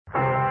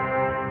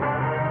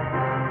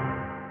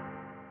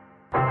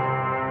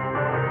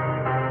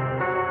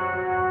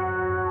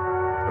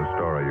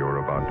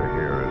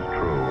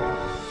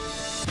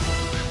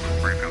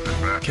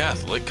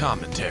Catholic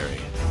commentary.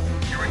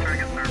 You're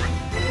returning a service.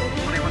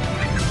 What do you want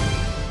to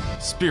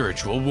speak?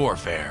 Spiritual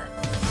warfare.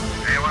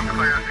 A1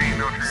 clear, C,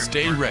 no trans.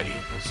 Stay ready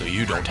so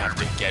you don't have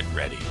to get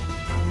ready.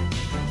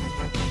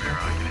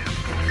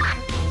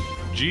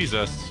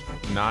 Jesus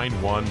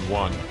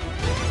 911.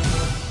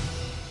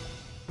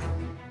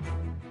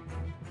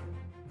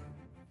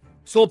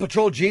 Soul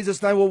Patrol,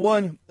 Jesus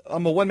 911.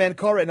 I'm a one-man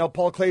car right now.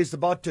 Paul Clay is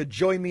about to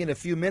join me in a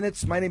few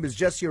minutes. My name is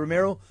Jesse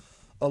Romero.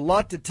 A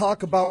lot to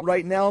talk about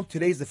right now.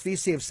 Today's the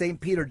feast day of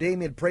St. Peter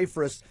Damian. Pray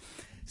for us.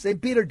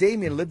 St. Peter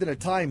Damian lived in a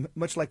time,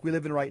 much like we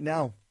live in right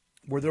now,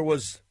 where there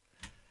was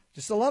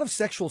just a lot of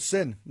sexual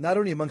sin, not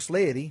only amongst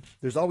laity,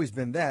 there's always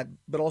been that,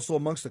 but also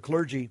amongst the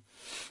clergy.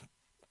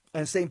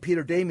 And St.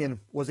 Peter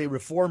Damian was a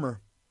reformer.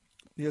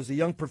 He was a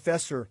young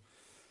professor.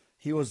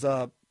 He was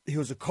a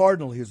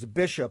cardinal. He was a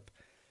bishop.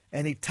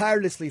 And he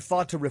tirelessly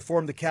fought to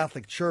reform the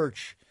Catholic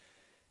Church.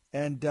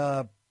 And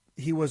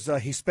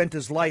he spent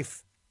his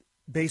life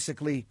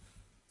basically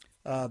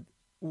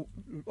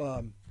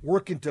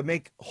working to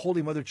make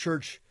Holy Mother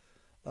Church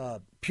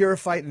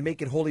purified and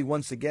make it holy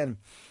once again.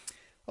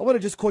 I want to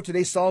just quote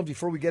today's psalm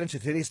before we get into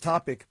today's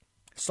topic.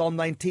 Psalm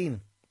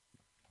 19.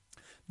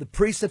 The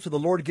precepts of the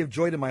Lord give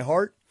joy to my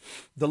heart.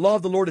 The law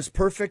of the Lord is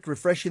perfect,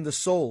 refreshing the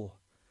soul.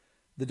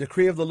 The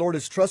decree of the Lord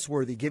is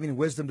trustworthy, giving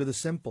wisdom to the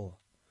simple.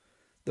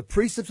 The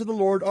precepts of the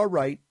Lord are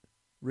right,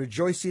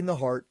 rejoicing the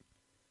heart.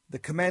 The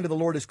command of the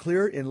Lord is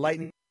clear,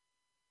 enlightening.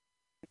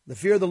 The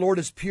fear of the Lord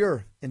is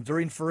pure,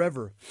 enduring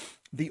forever.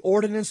 The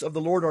ordinance of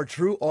the Lord are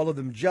true, all of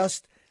them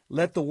just.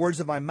 Let the words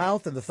of my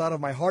mouth and the thought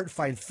of my heart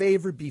find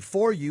favor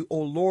before you, O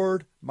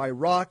Lord, my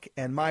rock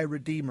and my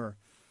redeemer.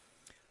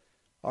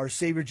 Our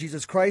Savior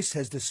Jesus Christ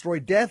has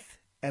destroyed death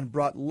and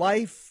brought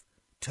life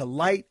to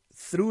light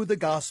through the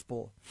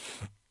gospel.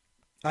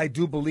 I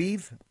do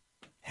believe.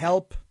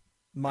 Help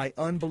my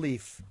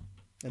unbelief.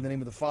 In the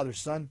name of the Father,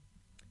 Son,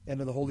 and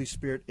of the Holy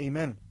Spirit.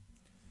 Amen.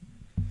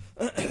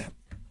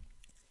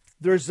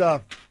 There's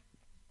a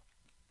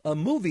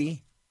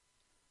movie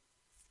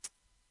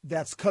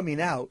that's coming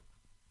out.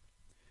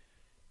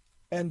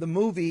 And the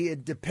movie,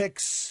 it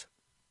depicts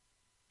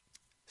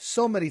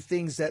so many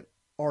things that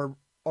are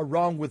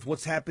wrong with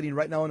what's happening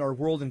right now in our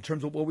world in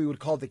terms of what we would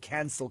call the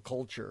cancel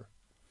culture.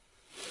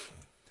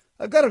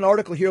 I've got an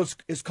article here.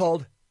 It's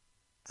called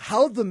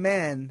How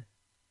Man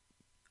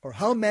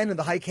in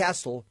the High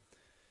Castle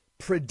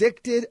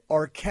Predicted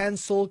Our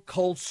Cancel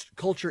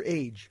Culture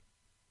Age.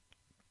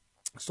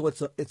 So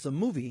it's a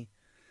movie.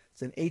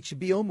 It's an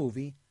HBO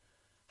movie.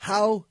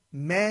 How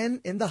Man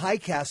in the High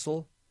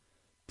Castle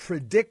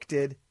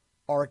Predicted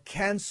Our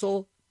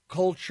Cancel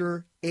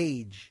Culture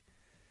Age.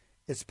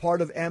 It's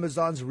part of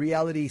Amazon's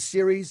reality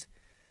series,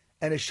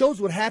 and it shows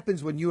what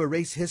happens when you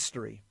erase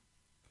history.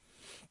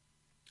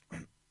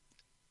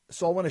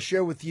 So I want to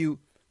share with you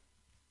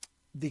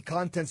the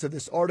contents of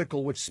this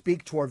article, which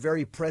speak to our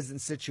very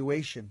present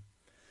situation.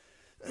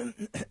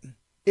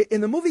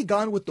 In the movie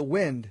Gone with the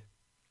Wind,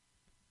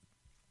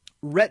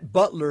 Rhett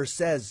Butler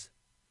says,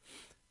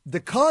 the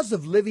cause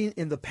of living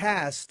in the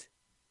past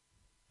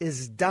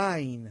is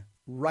dying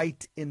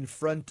right in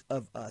front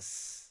of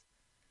us.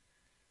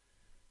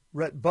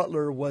 Rhett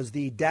Butler was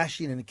the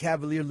dashing and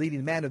cavalier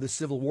leading man of the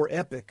Civil War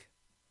epic.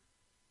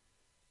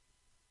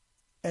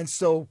 And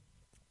so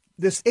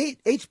this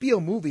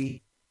HBO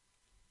movie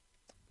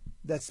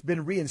that's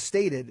been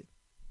reinstated,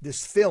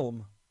 this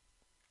film,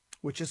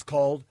 which is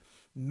called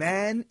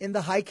Man in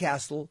the High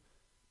Castle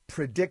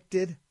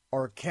Predicted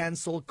Our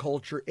Cancel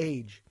Culture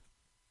Age.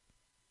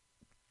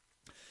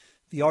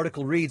 The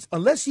article reads,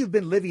 unless you've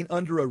been living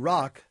under a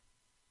rock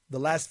the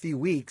last few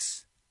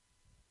weeks,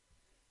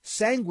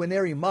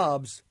 sanguinary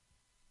mobs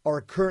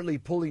are currently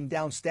pulling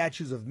down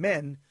statues of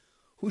men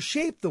who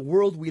shaped the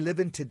world we live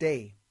in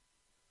today.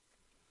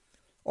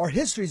 Our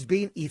history is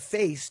being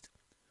effaced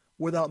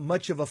without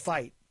much of a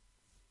fight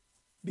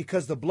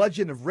because the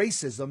bludgeon of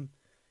racism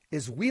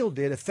is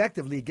wielded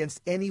effectively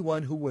against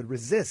anyone who would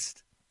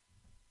resist.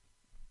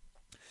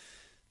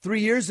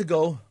 3 years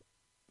ago,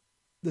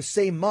 the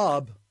same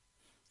mob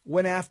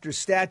went after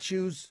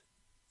statues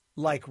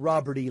like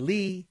Robert E.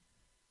 Lee,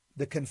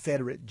 the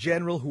Confederate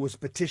general who was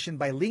petitioned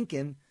by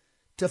Lincoln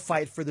to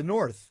fight for the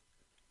North,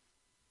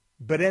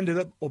 but ended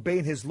up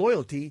obeying his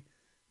loyalty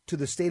to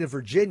the state of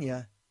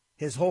Virginia,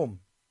 his home.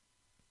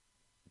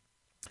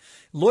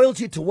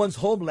 Loyalty to one's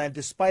homeland,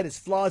 despite its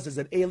flaws, is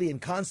an alien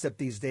concept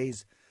these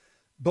days,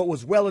 but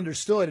was well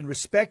understood and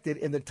respected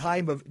in the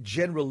time of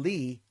General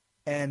Lee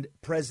and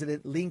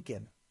President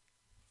Lincoln.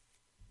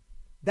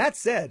 That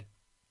said,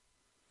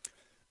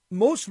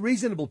 most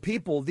reasonable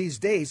people these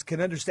days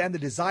can understand the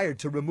desire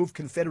to remove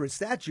Confederate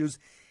statues,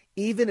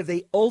 even if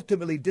they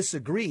ultimately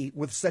disagree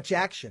with such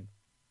action.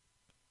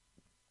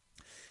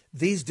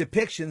 These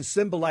depictions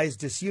symbolize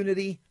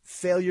disunity,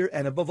 failure,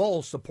 and above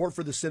all, support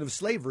for the sin of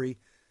slavery,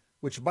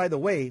 which, by the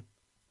way,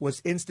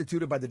 was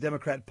instituted by the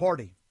Democrat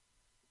Party.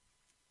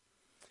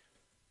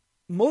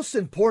 Most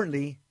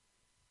importantly,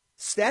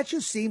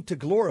 statues seem to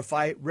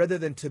glorify rather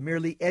than to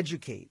merely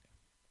educate,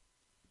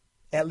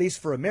 at least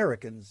for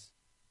Americans.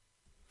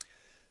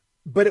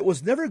 But it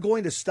was never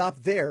going to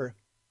stop there,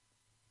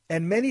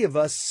 and many of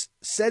us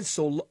said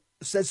so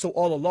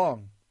all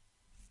along.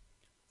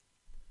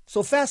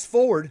 So fast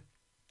forward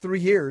 3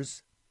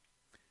 years,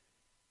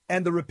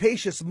 and the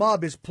rapacious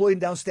mob is pulling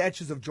down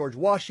statues of George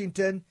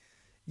Washington,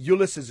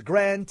 Ulysses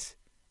Grant,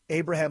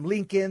 Abraham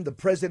Lincoln, the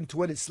president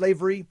who ended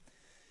slavery.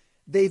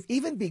 They've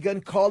even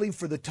begun calling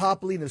for the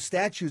toppling of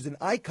statues and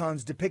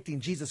icons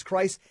depicting Jesus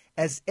Christ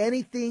as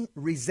anything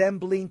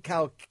resembling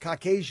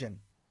Caucasian.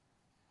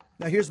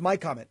 Now here's my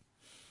comment.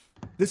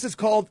 This is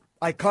called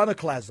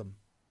iconoclasm.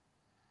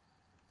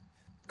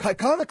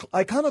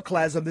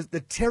 Iconoclasm is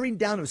the tearing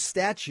down of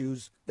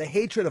statues, the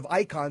hatred of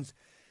icons.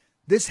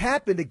 This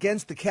happened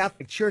against the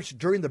Catholic Church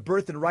during the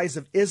birth and rise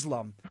of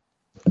Islam.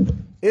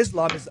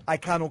 Islam is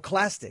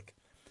iconoclastic.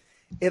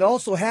 It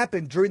also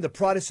happened during the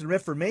Protestant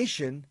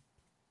Reformation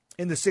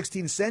in the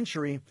 16th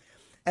century,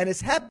 and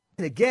it's happening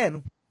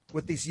again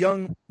with these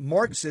young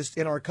Marxists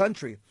in our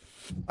country.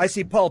 I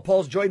see Paul.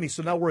 Paul's joined me,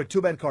 so now we're a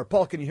two-man car.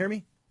 Paul, can you hear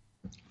me?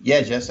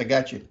 Yeah, Jess, I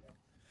got you.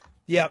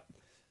 Yeah.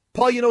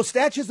 Paul,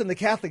 statues in the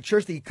Catholic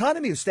Church, the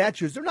economy of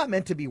statues, they're not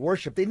meant to be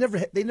worshipped. They never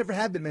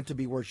have been meant to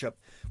be worshipped.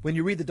 When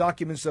you read the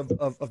documents of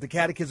the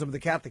Catechism of the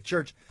Catholic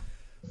Church,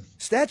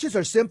 statues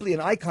are simply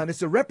an icon.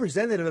 It's a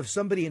representative of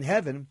somebody in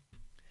heaven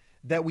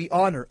that we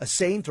honor, a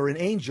saint or an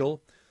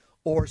angel,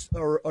 or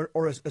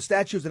a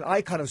statue is an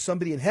icon of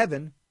somebody in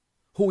heaven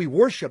who we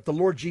worship, the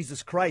Lord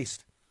Jesus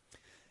Christ.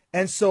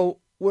 And so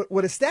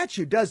what a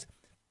statue does,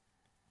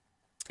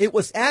 it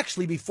was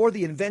actually before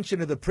the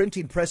invention of the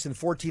printing press in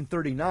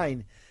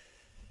 1439,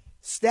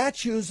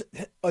 statues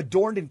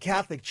adorned in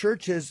Catholic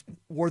churches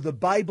were the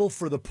Bible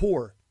for the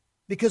poor,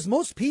 because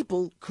most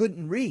people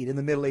couldn't read in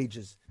the Middle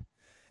Ages.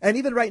 And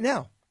even right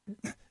now,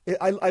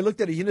 I looked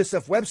at a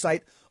UNICEF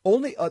website,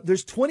 only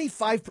there's 1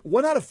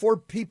 out of 4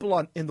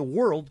 people in the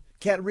world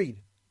can't read.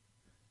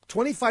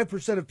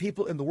 25% of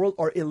people in the world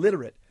are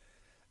illiterate.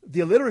 The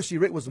illiteracy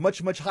rate was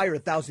much, much higher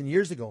 1,000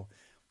 years ago.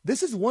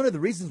 This is one of the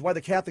reasons why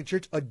the Catholic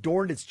Church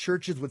adorned its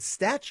churches with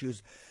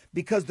statues,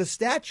 because the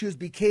statues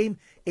became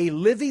a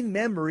living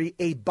memory,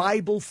 a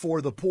Bible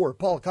for the poor.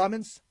 Paul,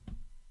 comments?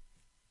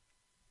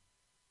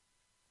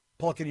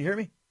 Paul, can you hear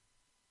me?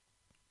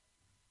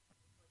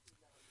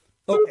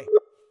 Okay,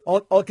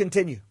 I'll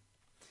continue.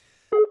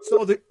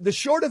 So the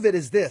short of it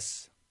is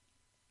this,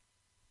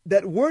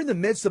 that we're in the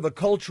midst of a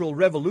cultural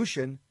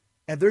revolution,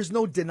 and there's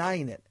no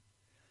denying it.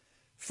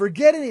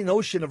 Forget any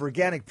notion of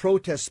organic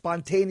protest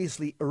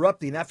spontaneously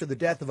erupting after the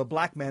death of a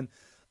black man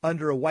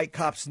under a white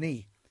cop's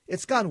knee.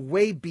 It's gone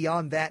way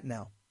beyond that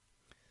now.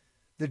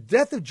 The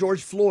death of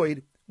George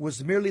Floyd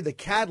was merely the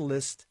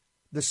catalyst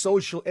the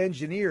social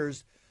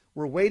engineers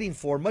were waiting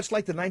for, much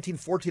like the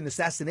 1914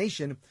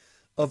 assassination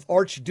of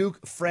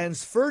Archduke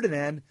Franz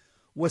Ferdinand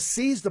was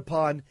seized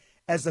upon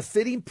as a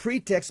fitting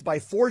pretext by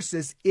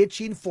forces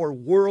itching for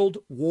World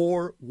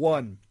War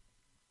I.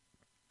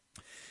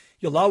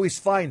 You'll always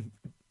find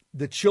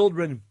the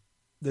children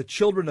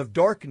of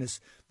darkness,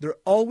 they're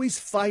always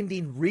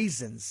finding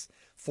reasons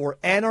for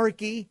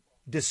anarchy,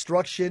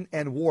 destruction,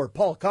 and war.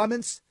 Paul,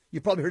 comments?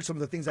 You probably heard some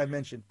of the things I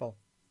mentioned, Paul.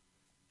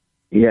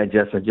 Yeah,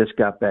 Jess, I just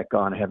got back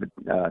on. I have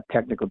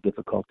technical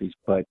difficulties,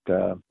 but...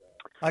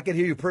 I can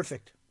hear you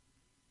perfect.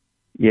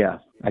 Yeah,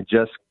 I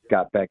just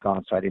got back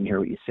on, so I didn't hear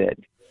what you said.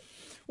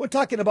 We're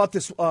talking about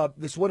this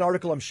one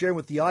article I'm sharing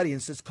with the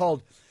audience. It's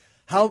called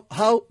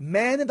How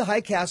Man in the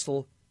High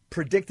Castle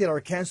Predicted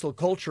Our Cancel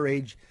Culture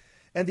Age.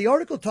 And the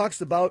article talks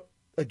about,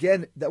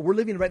 again, that we're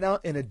living right now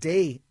in a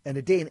day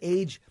and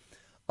age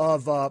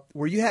of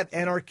where you have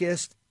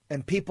anarchists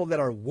and people that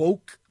are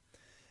woke.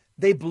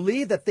 They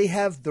believe that they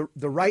have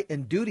the right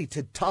and duty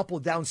to topple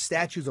down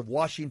statues of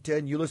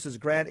Washington, Ulysses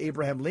Grant,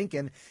 Abraham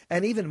Lincoln,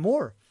 and even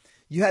more.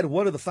 You had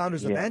one of the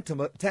founders of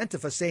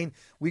Antifa saying,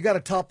 we got to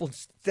topple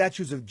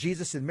statues of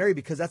Jesus and Mary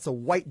because that's a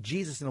white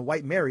Jesus and a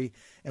white Mary,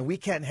 and we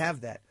can't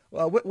have that.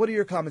 What are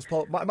your comments,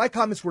 Paul? My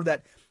comments were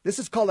that this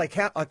is called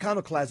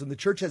iconoclasm. The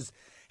church has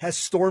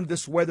stormed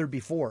this weather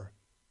before.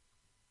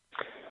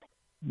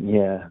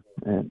 Yeah,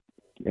 and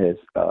as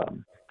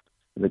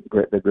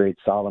the great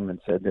Solomon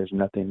said, there's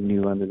nothing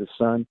new under the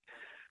sun.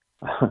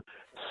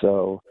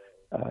 So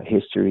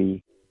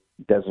history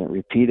doesn't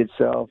repeat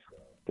itself,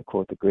 to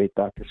quote the great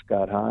Dr.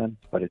 Scott Hahn,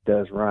 but it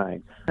does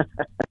rhyme.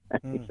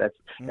 At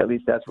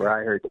least that's where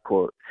I heard the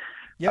quote.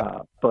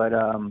 Yep.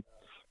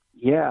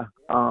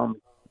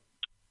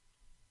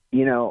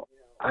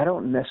 I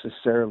don't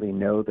necessarily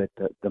know that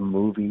the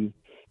movie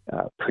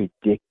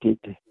predicted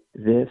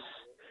this,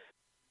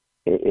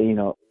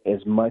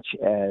 as much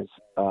as,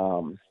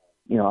 I'm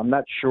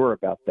not sure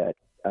about that.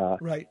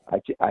 Right.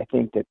 I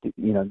think that,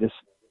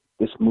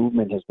 this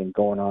movement has been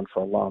going on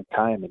for a long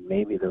time, and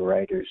maybe the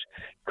writers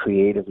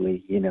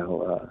creatively,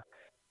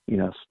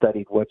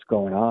 studied what's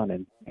going on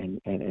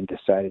and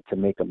decided to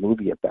make a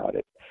movie about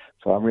it.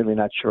 So I'm really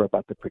not sure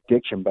about the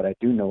prediction, but I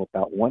do know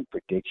about one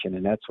prediction,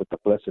 and that's what the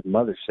Blessed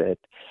Mother said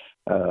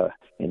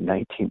in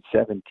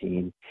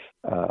 1917,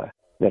 that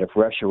if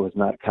Russia was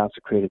not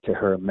consecrated to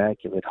her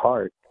Immaculate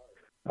Heart,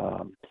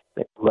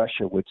 that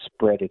Russia would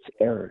spread its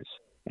errors.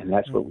 And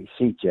that's what we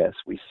see, Jess.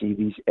 We see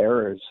these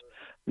errors,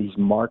 these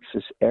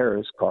Marxist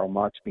errors. Karl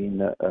Marx being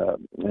the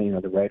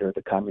the writer of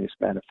the Communist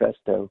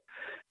Manifesto,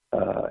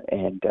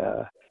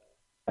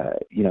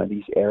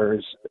 these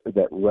errors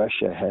that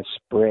Russia has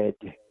spread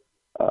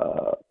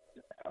are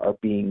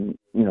being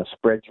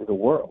spread through the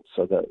world.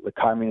 So the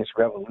communist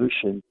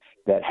revolution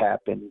that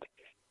happened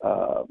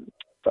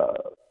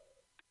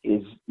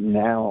is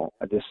now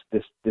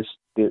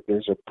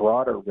there's a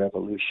broader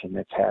revolution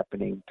that's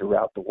happening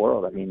throughout the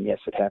world. I mean, yes,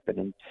 it happened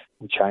in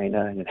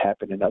China and it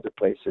happened in other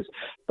places,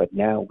 but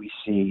now we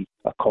see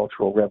a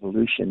cultural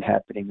revolution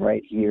happening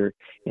right here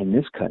in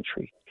this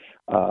country.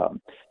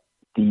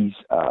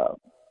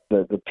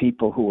 The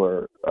people who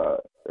are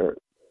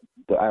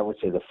I would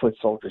say the foot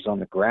soldiers on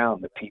the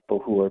ground, the people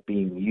who are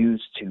being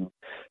used to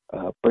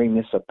bring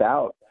this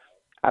about,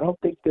 I don't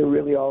think they're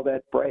really all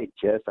that bright,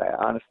 Jess. I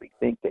honestly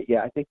think that,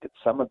 I think that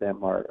some of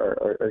them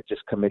are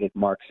just committed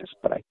Marxists,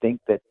 but I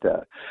think that,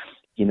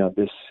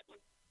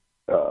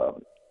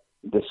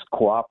 this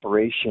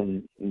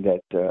cooperation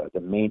that the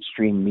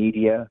mainstream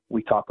media,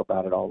 we talk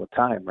about it all the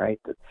time, right?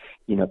 The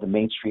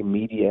mainstream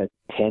media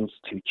tends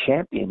to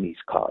champion these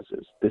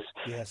causes.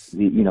 Yes.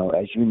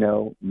 As you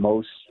know,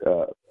 most,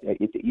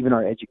 even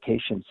our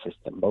education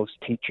system, most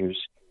teachers,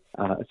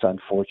 it's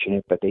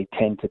unfortunate, but they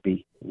tend to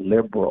be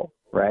liberal,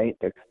 right?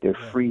 They're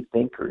free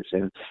thinkers,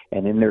 and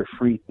in their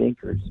free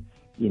thinkers,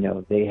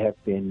 they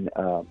have been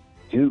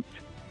duped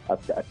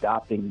of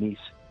adopting these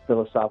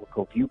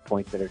philosophical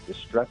viewpoints that are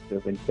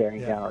destructive and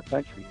tearing down our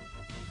country.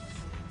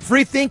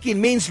 Free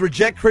thinking means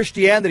reject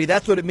Christianity.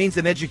 That's what it means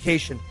in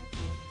education.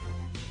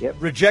 Yep.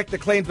 Reject the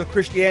claims of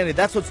Christianity.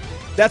 That's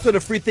what a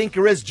free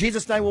thinker is.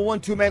 Jesus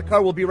 911, two-man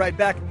car. We'll be right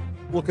back.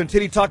 We'll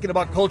continue talking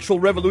about cultural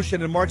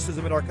revolution and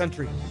Marxism in our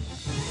country.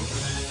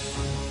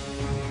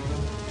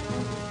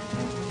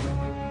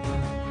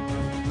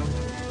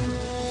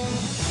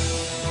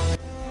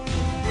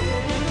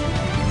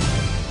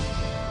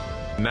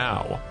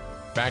 Now,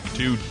 back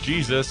to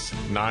Jesus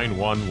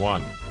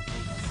 911.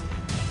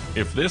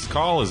 If this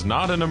call is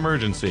not an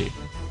emergency,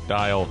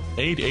 dial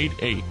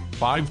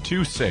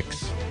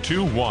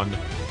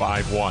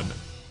 888-526-2151.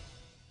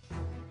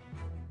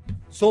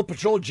 Soul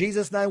Patrol,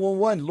 Jesus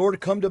 911. Lord,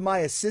 come to my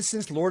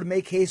assistance. Lord,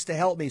 make haste to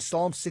help me.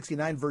 Psalm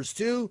 69, verse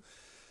 2.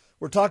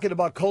 We're talking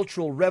about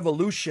cultural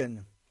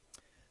revolution.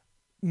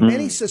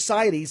 Many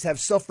societies have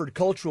suffered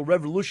cultural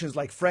revolutions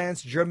like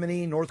France,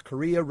 Germany, North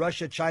Korea,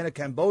 Russia, China,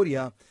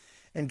 Cambodia.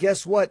 And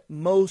guess what?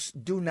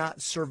 Most do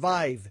not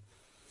survive.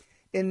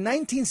 In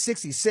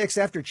 1966,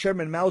 after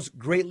Chairman Mao's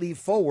Great Leap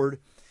Forward,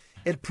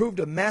 it proved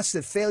a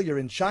massive failure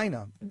in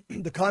China.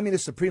 The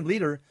communist supreme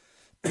leader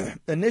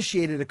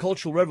initiated a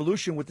cultural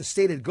revolution with the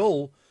stated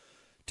goal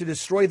to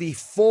destroy the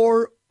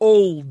four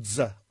olds,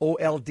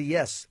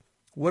 O-L-D-S.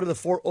 What are the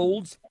four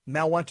olds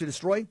Mao wanted to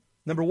destroy?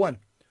 Number 1,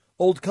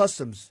 old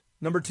customs.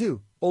 Number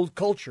 2, old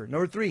culture.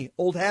 Number 3,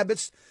 old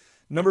habits.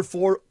 Number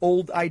 4,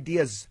 old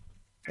ideas.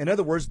 In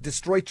other words,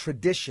 destroy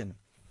tradition.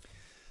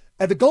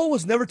 And the goal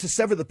was never to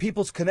sever the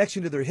people's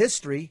connection to their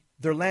history,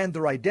 their land,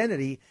 their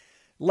identity.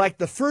 Like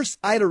the first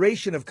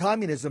iteration of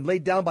communism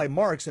laid down by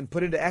Marx and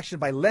put into action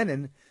by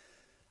Lenin,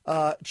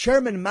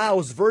 Chairman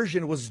Mao's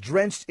version was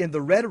drenched in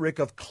the rhetoric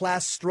of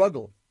class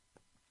struggle.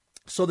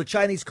 So the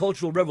Chinese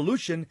Cultural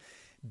Revolution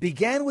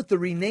began with the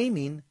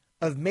renaming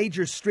of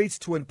major streets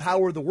to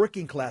empower the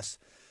working class.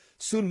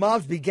 Soon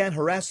mobs began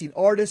harassing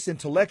artists,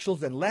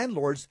 intellectuals, and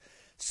landlords,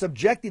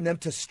 subjecting them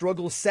to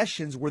struggle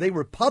sessions where they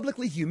were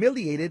publicly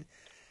humiliated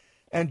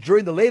and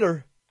during the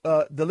later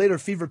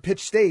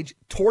fever-pitched stage,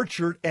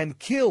 tortured and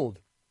killed.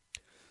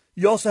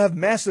 You also have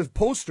massive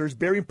posters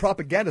bearing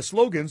propaganda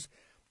slogans.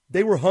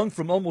 They were hung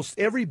from almost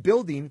every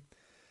building.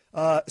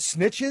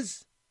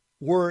 Snitches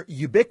were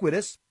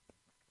ubiquitous,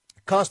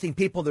 costing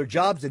people their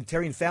jobs and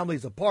tearing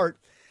families apart.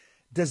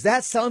 Does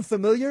that sound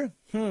familiar?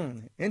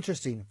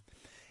 Interesting.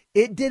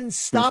 It didn't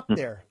stop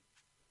there.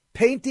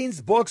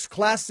 Paintings, books,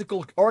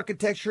 classical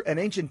architecture, and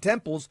ancient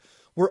temples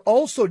were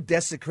also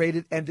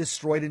desecrated and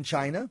destroyed in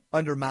China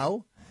under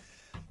Mao.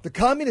 The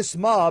communist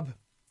mob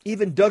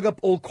even dug up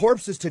old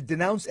corpses to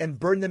denounce and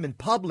burn them in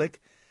public.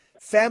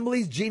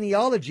 Families'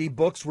 genealogy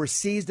books were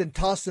seized and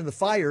tossed in the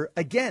fire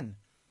again.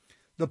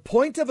 The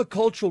point of a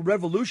cultural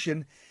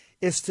revolution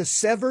is to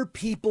sever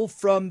people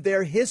from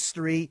their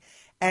history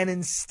and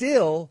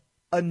instill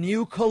a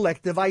new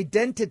collective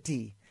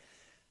identity.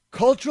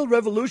 Cultural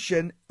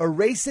revolution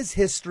erases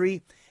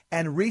history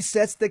and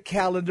resets the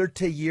calendar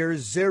to year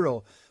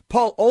zero.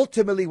 Paul,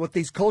 ultimately what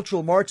these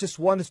cultural Marxists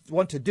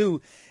want to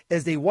do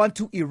is they want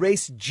to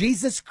erase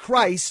Jesus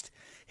Christ,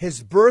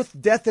 his birth,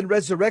 death, and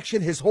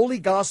resurrection, his holy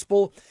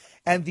gospel,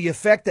 and the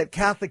effect that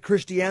Catholic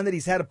Christianity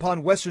has had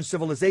upon Western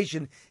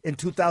civilization in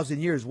 2,000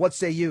 years. What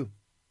say you?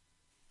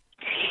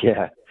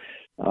 Yeah,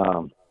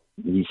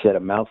 you said a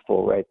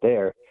mouthful right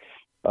there.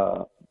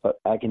 But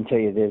I can tell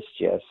you this,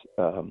 Jess.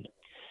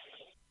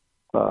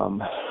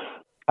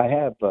 I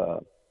have a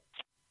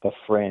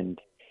friend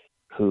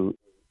who,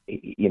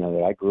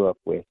 that I grew up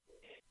with,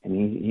 and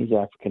he's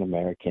African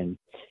American,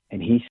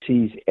 and he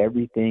sees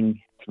everything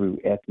through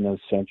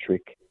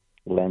ethnocentric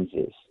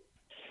lenses.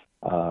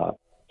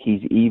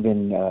 He's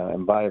even,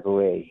 and by the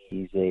way,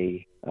 he's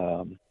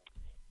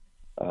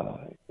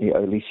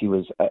at least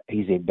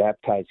he's a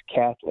baptized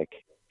Catholic,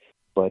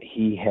 but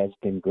he has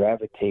been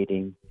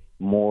gravitating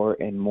more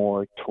and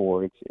more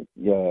towards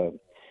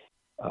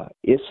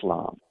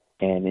Islam,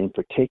 and in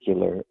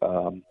particular,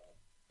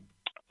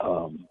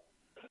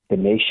 the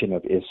Nation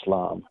of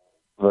Islam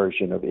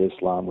version of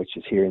Islam, which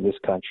is here in this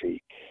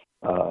country,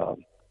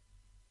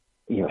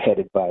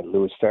 headed by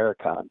Louis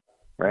Farrakhan,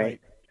 right?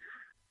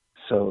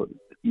 So,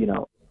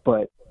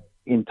 but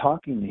in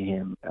talking to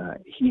him,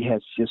 he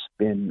has just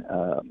been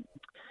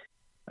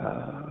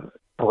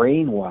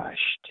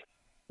brainwashed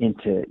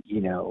into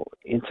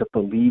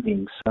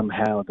believing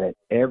somehow that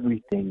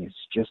everything is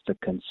just a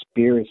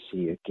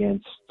conspiracy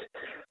against,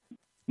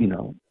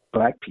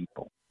 black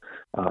people.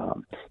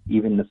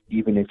 Even if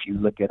you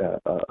look at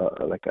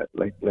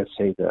like let's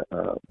say the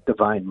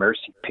Divine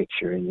Mercy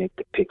picture, and it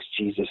depicts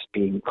Jesus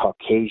being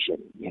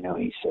Caucasian,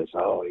 he says,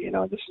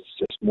 this is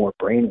just more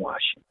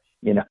brainwashing.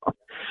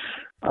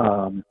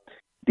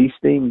 These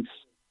things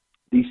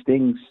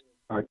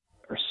are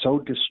so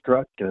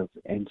destructive,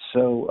 and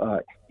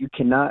so you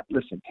cannot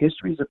listen.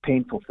 History is a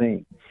painful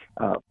thing.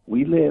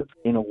 We live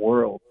in a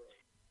world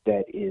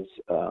that is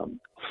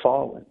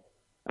fallen,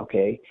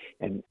 okay,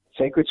 and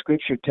Sacred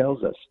Scripture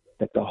tells us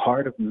that the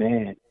heart of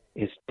man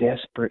is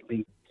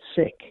desperately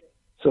sick.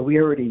 So we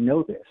already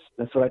know this.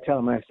 That's what I tell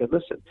him. I said,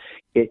 listen,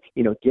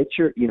 get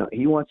your,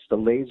 he wants to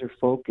laser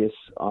focus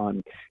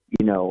on,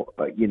 on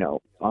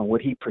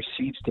what he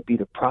perceives to be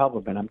the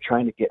problem. And I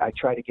try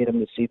to get him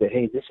to see that,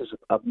 hey, this is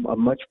a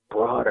much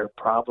broader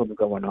problem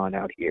going on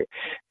out here.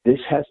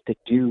 This has to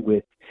do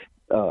with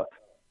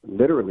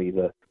literally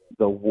the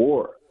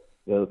war,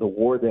 the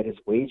war that is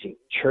waging.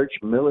 Church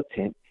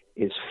militant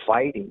is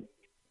fighting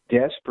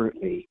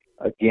desperately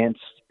against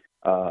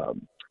the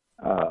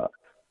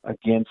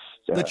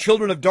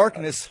children of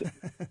darkness.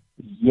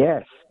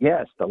 yes,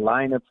 the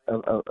line of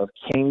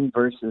Cain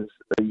versus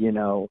really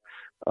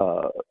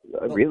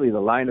the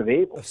line of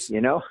Abel.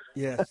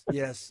 Yes.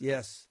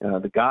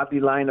 The godly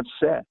line of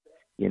Seth.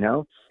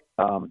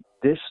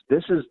 This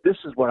is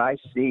what I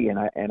see, and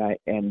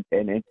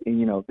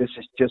this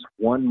is just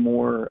one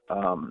more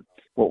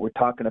what we're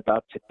talking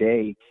about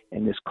today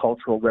in this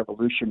cultural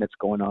revolution that's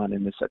going on,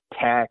 in this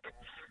attack,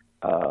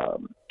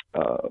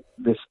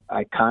 this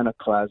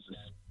iconoclasm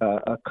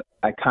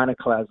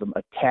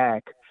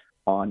attack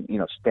on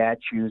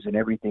statues and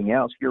everything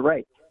else. You're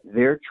right.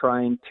 They're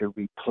trying to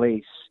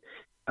replace.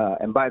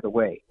 And by the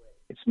way,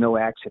 it's no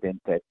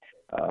accident that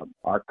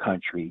our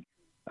country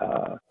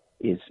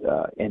is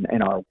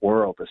and our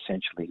world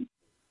essentially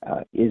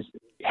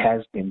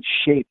has been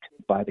shaped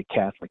by the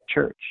Catholic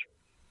Church.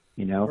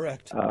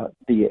 Correct.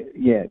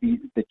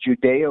 The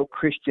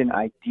Judeo-Christian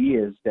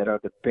ideas that are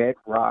the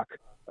bedrock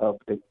of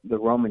the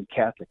Roman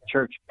Catholic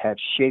Church have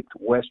shaped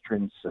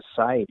Western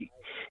society.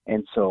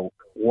 And so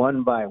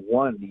one by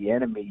one, the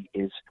enemy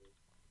is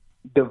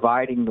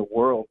dividing the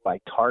world by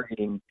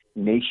targeting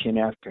nation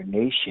after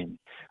nation.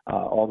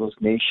 All those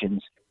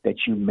nations that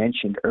you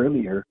mentioned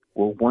earlier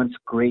were once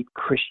great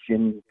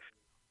Christian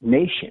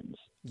nations,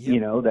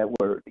 that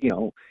were,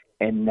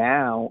 and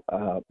now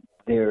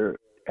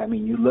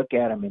you look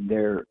at them and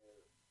they're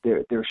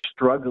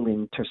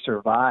struggling to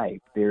survive.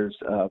 There's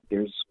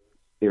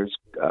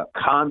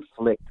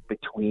conflict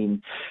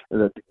between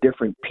the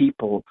different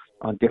people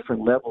on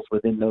different levels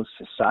within those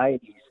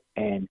societies,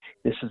 and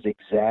this is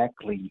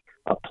exactly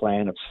a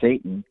plan of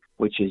Satan,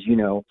 which is,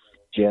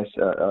 just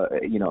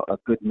a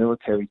good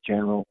military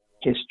general.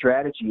 His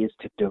strategy is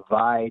to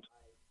divide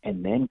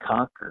and then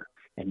conquer,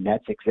 and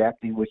that's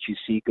exactly what you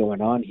see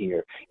going on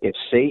here. If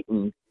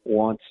Satan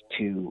wants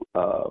to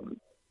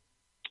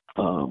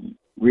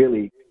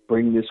really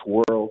bring this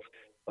world,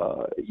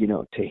 to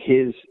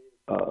his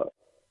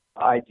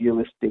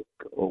idealistic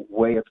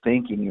way of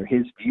thinking or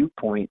his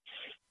viewpoint,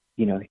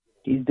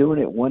 he's doing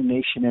it one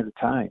nation at a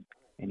time,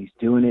 and he's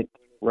doing it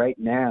right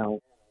now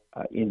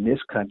in this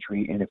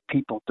country. And if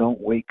people don't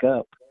wake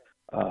up,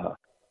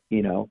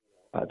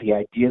 the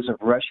ideas of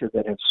Russia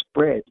that have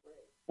spread,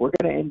 we're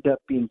going to end up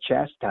being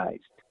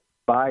chastised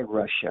by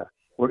Russia.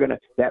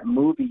 That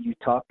movie you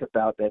talked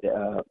about that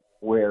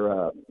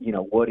where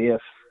what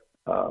if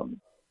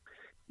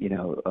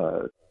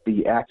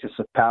the axis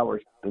of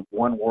power, the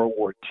one World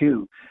War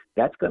II,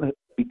 that's going to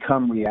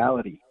become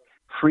reality.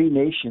 Free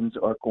nations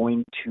are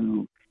going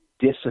to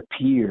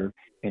disappear,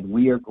 and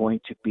we are going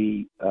to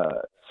be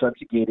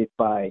subjugated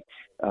by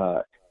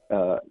a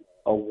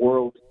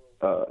world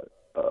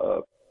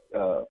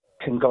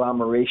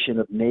conglomeration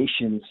of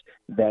nations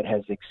that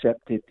has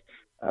accepted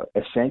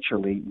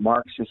essentially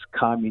Marxist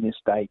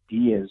communist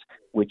ideas,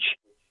 which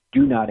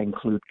do not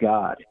include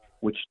God,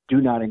 which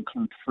do not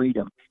include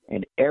freedom.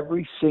 And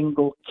every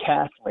single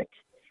Catholic,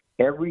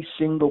 every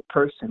single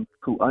person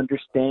who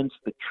understands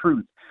the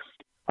truth,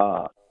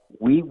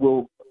 we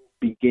will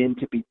begin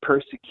to be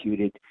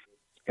persecuted.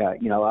 A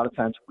lot of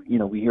times,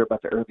 we hear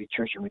about the early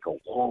church and we go,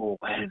 whoa,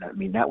 man,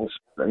 that was,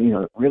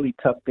 really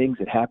tough things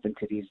that happened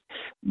to these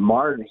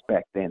martyrs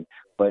back then.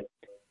 But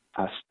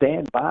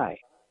stand by,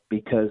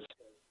 because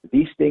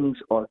these things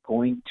are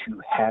going to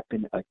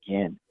happen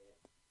again.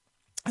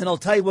 And I'll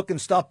tell you what can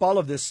stop all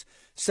of this.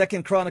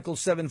 2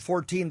 Chronicles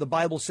 7:14, the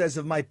Bible says,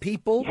 "If my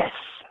people, Yes.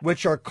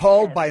 which are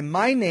called by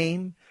my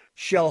name,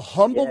 shall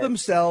humble Yes.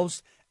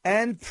 themselves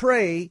and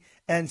pray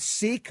and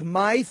seek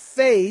my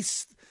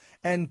face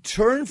and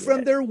turn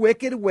from their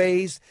wicked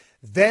ways,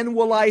 then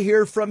will I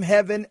hear from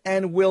heaven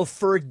and will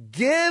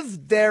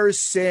forgive their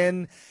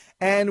sin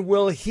and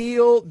will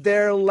heal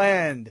their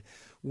land."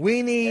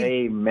 We need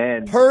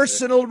Amen.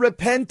 personal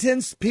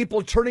repentance,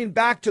 people turning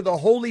back to the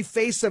holy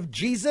face of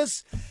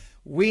Jesus.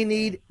 We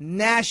need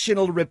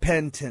national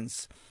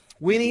repentance.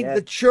 We need Yes,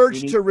 the church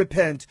we need- to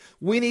repent.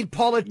 We need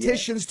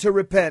politicians to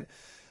repent.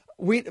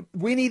 We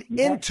need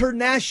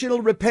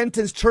international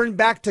repentance, turn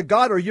back to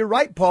God. Or you're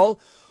right, Paul.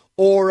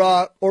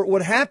 Or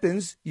what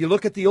happens? You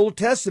look at the Old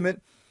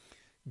Testament.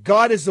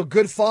 God is a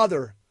good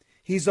Father.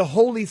 He's a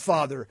holy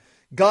Father.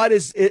 God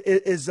is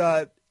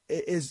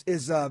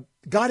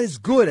God is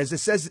good, as it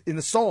says in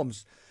the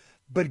Psalms.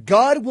 But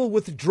God will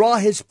withdraw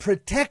His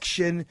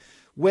protection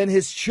when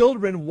His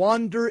children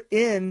wander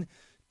in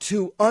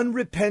to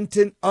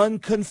unrepentant,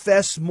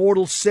 unconfessed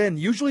mortal sin.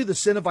 Usually the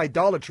sin of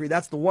idolatry.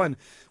 That's the one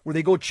where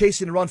they go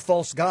chasing around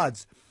false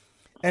gods.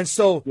 And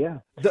so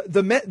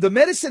the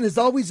medicine is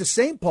always the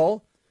same,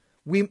 Paul.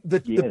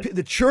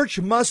 The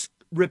church must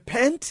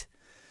repent.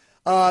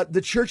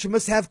 The church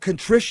must have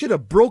contrition, a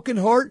broken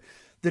heart.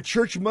 The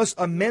church must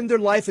amend their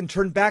life and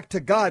turn back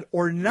to God,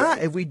 or not.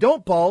 If we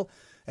don't, Paul,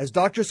 as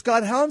Dr.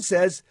 Scott Hahn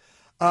says,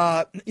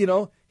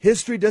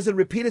 history doesn't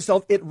repeat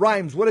itself. It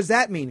rhymes. What does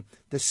that mean?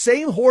 The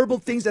same horrible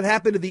things that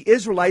happened to the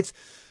Israelites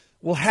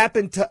will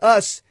happen to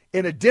us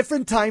in a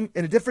different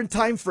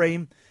time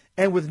frame,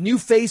 and with new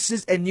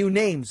faces and new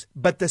names.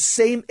 But the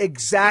same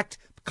exact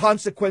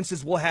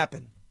consequences will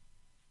happen.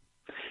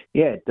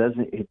 Yeah,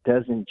 it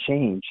doesn't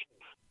change.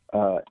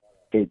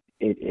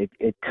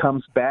 It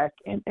comes back,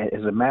 and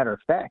as a matter of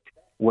fact,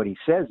 what he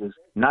says is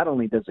not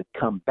only does it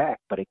come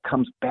back, but it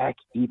comes back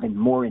even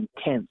more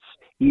intense,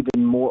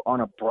 even more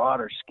on a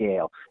broader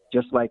scale.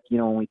 Just like,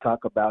 when we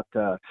talk about,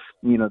 the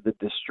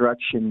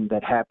destruction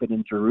that happened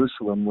in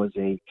Jerusalem was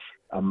a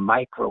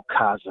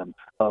microcosm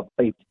of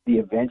the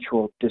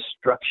eventual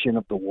destruction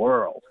of the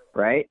world,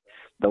 right?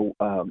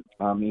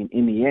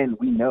 In the end,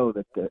 we know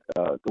that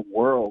the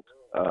world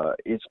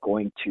is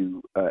going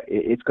to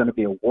it's going to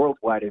be a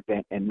worldwide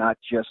event and not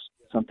just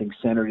something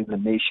centered in the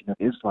nation of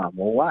Islam.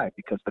 Well, why?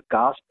 Because the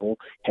gospel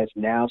has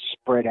now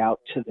spread out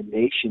to the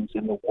nations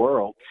in the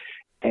world,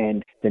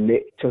 and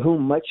to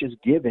whom much is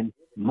given,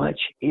 much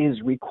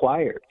is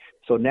required.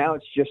 So now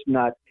it's just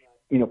not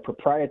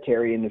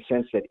proprietary in the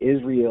sense that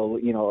Israel,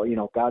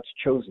 God's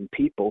chosen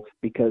people,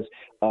 because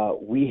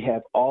we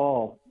have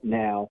all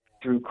now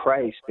through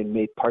Christ been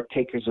made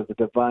partakers of the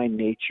divine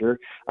nature.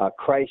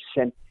 Christ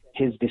sent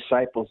His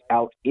disciples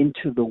out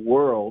into the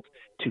world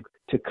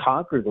to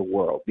conquer the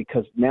world,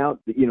 because now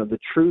the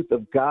truth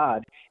of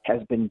God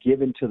has been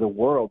given to the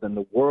world, and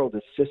the world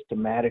is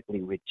systematically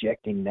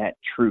rejecting that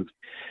truth.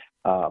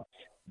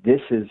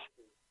 This is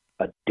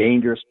a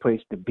dangerous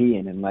place to be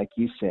in, and like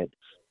you said,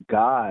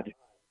 God,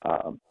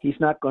 He's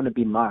not going to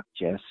be mocked,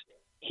 Jess.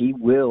 He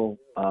will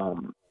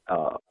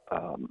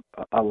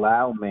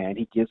allow man.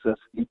 He gives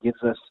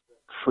us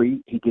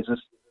free. He gives us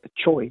a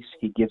choice.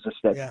 He gives us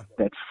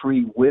that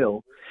free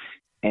will,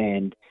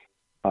 and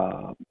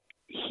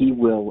He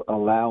will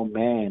allow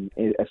man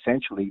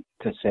essentially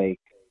to say,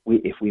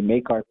 if we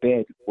make our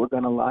bed, we're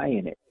going to lie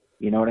in it.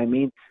 You know what I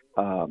mean?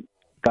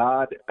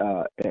 God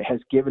has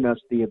given us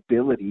the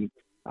ability,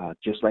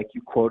 just like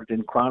you quoted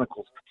in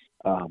Chronicles.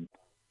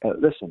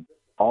 Listen,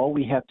 all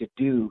we have to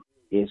do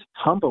is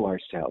humble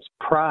ourselves.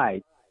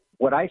 Pride.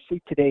 What I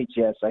see today,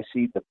 Jess, I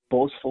see the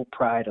boastful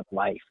pride of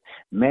life.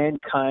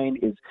 Mankind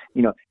is,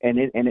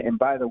 and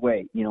by the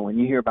way, when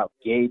you hear about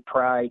gay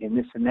pride and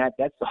this and that,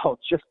 that's all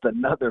just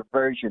another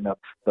version of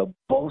the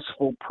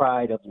boastful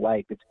pride of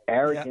life. It's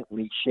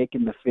arrogantly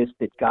shaking the fist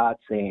at God,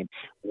 saying,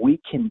 we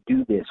can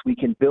do this. We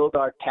can build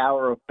our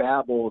Tower of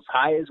Babel as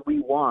high as we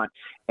want,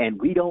 and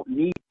we don't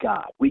need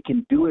God. We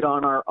can do it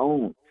on our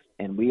own.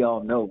 And we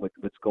all know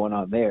what's going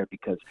on there,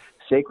 because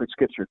sacred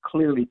scripture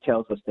clearly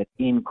tells us that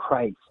in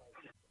Christ,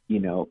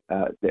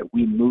 that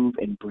we move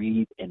and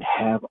breathe and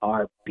have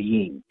our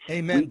being.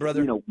 Amen,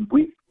 brother.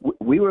 We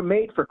were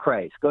made for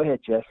Christ. Go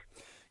ahead, Jeff.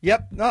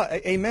 Yep. No,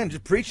 amen.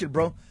 Just preach it,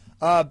 bro.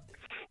 What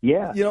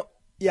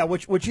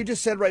you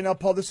just said right now,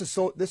 Paul, this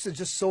is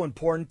just so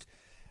important.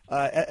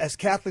 As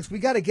Catholics, we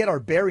got to get our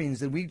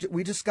bearings, and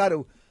we just got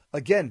to,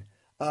 again,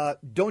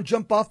 don't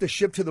jump off the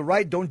ship to the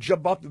right. Don't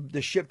jump off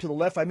the ship to the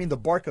left. I mean, the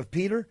bark of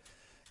Peter.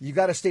 You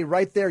got to stay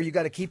right there. You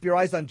got to keep your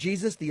eyes on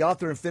Jesus, the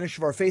author and finisher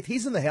of our faith.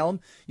 He's in the helm.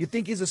 You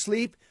think he's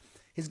asleep?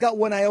 He's got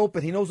one eye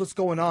open. He knows what's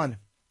going on.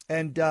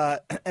 And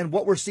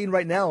what we're seeing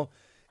right now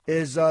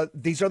is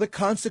these are the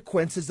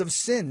consequences of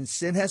sin.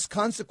 Sin has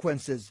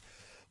consequences.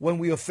 When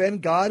we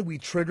offend God, we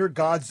trigger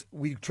God's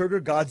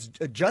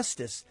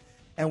justice,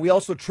 and we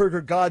also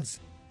trigger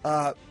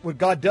what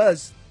God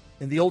does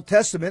in the Old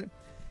Testament.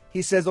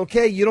 He says,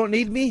 "Okay, you don't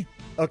need me.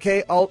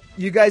 Okay,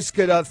 you guys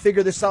could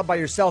figure this out by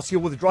yourselves. He'll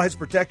withdraw his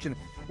protection.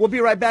 We'll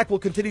be right back. We'll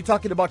continue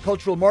talking about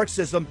cultural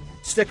Marxism.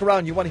 Stick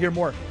around. You want to hear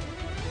more.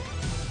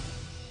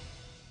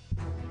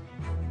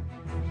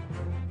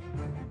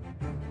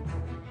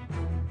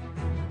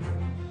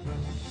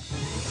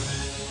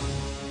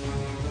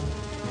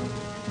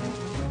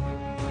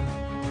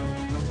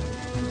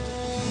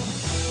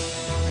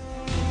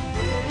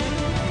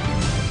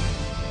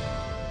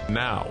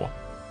 Now,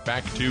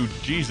 back to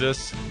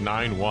Jesus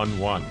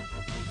 911.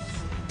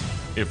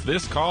 If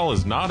this call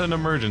is not an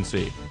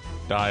emergency,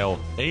 dial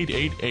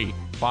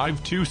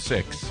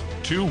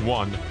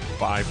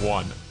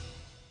 888-526-2151.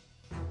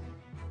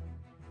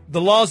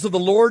 The laws of the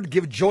Lord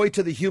give joy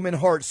to the human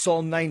heart,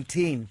 Psalm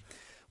 19.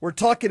 We're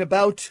talking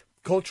about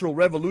cultural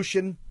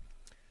revolution.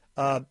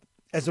 As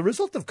a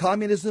result of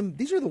communism,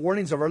 these are the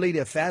warnings of Our Lady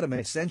of Fatima,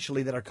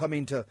 essentially, that are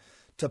coming to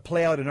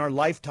play out in our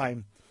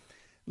lifetime.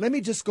 Let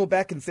me just go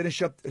back and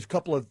finish up a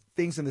couple of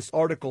things in this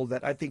article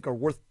that I think are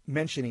worth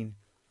mentioning.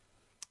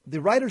 The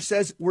writer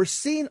says, we're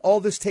seeing all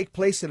this take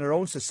place in our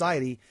own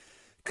society.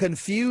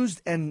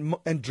 Confused and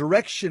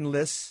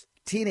directionless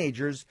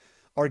teenagers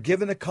are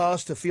given a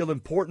cause to feel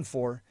important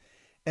for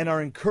and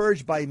are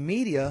encouraged by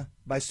media,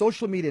 by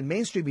social media and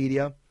mainstream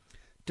media,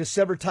 to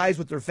sever ties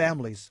with their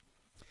families.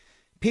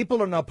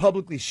 People are now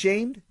publicly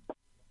shamed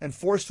and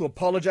forced to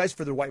apologize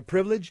for their white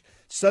privilege.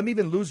 Some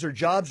even lose their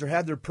jobs or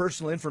have their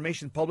personal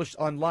information published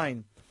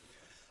online.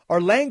 Our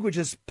language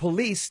is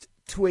policed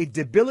to a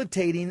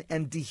debilitating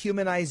and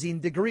dehumanizing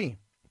degree.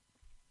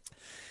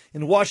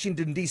 In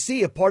Washington,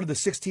 D.C., a part of the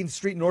 16th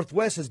Street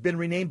Northwest has been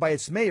renamed by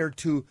its mayor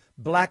to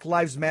Black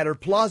Lives Matter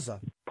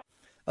Plaza,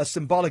 a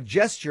symbolic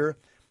gesture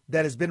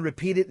that has been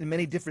repeated in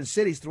many different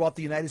cities throughout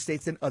the United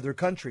States and other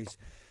countries.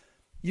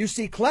 You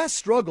see, class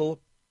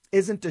struggle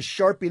isn't a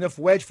sharp enough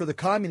wedge for the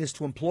communists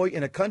to employ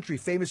in a country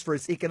famous for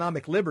its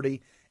economic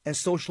liberty and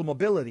social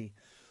mobility.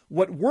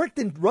 What worked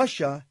in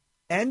Russia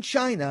and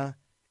China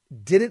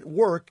didn't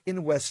work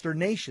in Western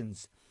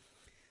nations.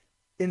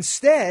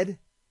 Instead,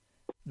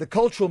 the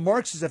cultural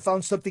Marxists have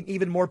found something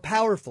even more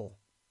powerful: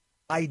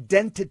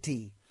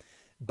 identity.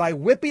 By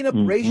whipping up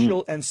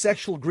racial and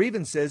sexual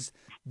grievances,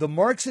 the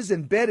Marxists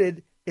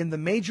embedded in the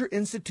major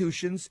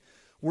institutions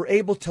were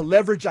able to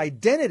leverage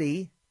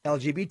identity,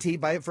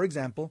 LGBT, for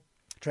example,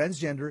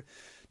 transgender,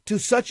 to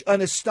such an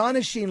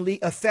astonishingly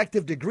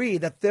effective degree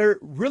that there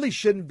really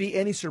shouldn't be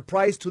any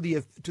surprise to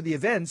the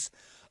events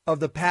of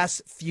the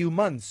past few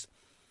months.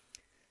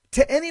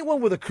 To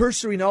anyone with a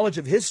cursory knowledge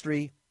of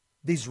history,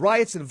 these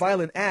riots and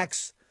violent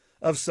acts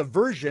of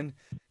subversion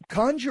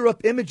conjure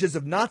up images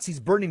of Nazis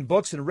burning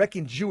books and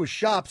wrecking Jewish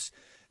shops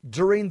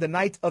during the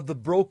night of the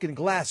broken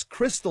glass,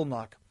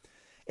 Kristallnacht,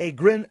 a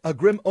grim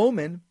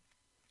omen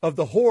of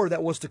the horror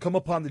that was to come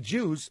upon the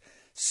Jews,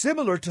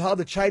 similar to how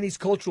the Chinese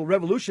Cultural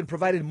Revolution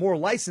provided more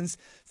license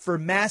for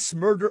mass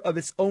murder of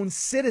its own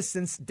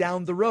citizens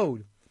down the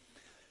road.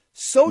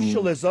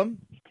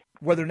 Socialism,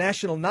 whether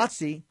national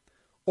Nazi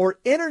or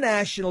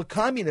international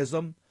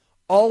communism,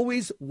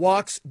 always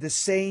walks the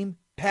same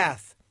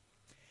path.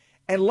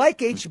 And like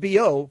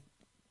HBO,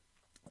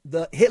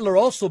 Hitler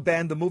also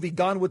banned the movie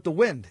Gone with the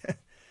Wind.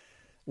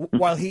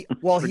 While he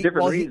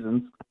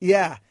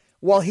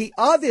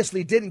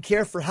obviously didn't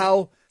care for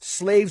how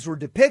slaves were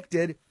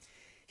depicted,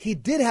 he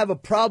did have a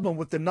problem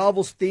with the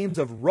novel's themes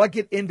of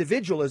rugged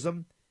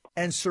individualism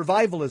and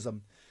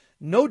survivalism,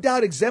 no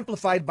doubt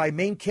exemplified by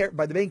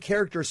the main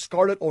character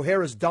Scarlett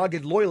O'Hara's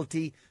dogged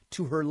loyalty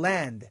to her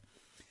land.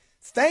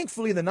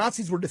 Thankfully, the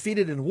Nazis were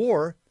defeated in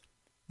war.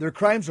 Their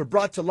crimes were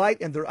brought to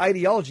light and their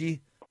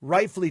ideology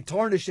rightfully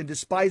tarnished and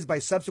despised by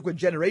subsequent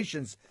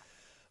generations.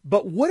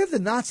 But what if the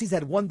Nazis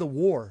had won the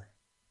war?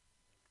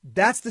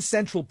 That's the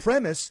central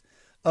premise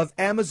of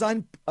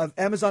Amazon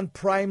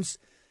Prime's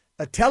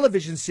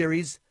television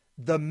series,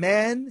 The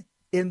Man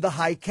in the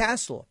High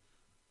Castle.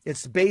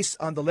 It's based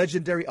on the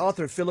legendary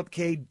author Philip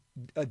K.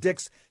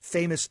 Dick's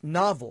famous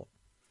novel.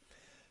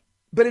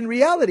 But in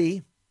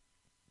reality,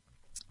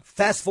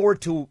 fast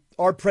forward to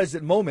our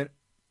present moment,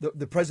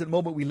 the present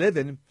moment we live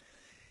in,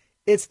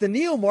 it's the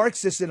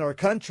neo-Marxists in our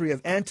country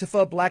of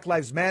Antifa, Black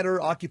Lives Matter,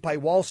 Occupy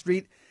Wall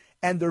Street,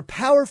 and their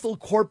powerful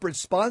corporate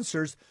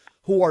sponsors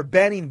who are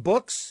banning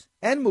books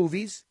and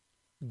movies,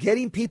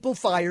 getting people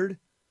fired,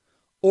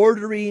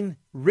 ordering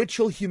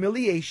ritual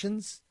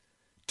humiliations,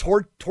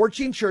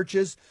 torching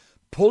churches,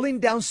 pulling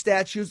down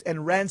statues,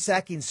 and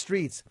ransacking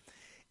streets.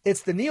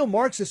 It's the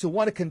neo-Marxists who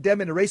want to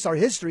condemn and erase our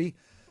history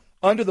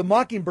under the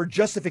Mockingbird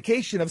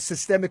justification of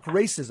systemic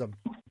racism.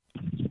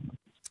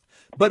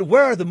 But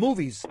where are the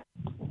movies,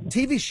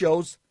 TV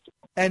shows,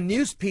 and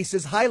news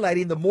pieces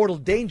highlighting the mortal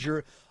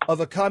danger of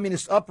a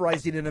communist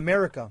uprising in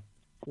America?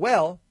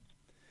 Well,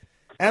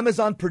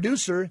 Amazon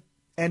producer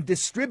and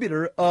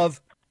distributor of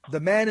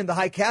The Man in the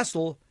High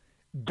Castle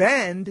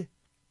banned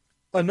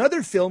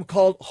another film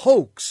called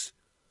Hoax.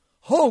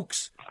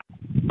 Hoax,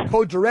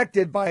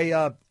 co-directed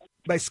by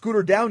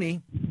Scooter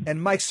Downey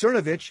and Mike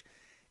Cernovich,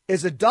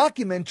 is a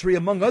documentary,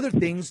 among other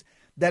things,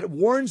 that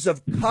warns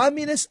of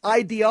communist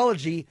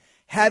ideology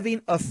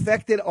having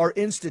affected our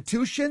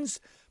institutions,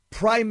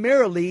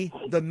 primarily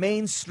the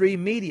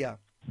mainstream media.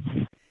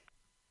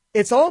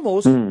 It's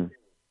almost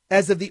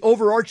as if the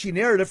overarching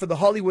narrative for the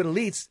Hollywood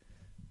elites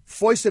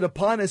foisted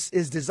upon us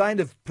is designed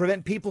to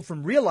prevent people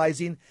from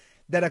realizing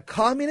that a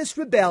communist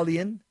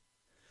rebellion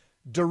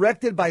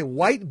directed by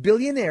white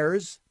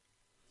billionaires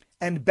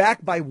and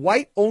backed by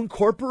white-owned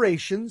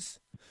corporations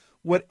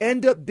would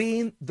end up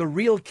being the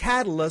real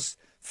catalyst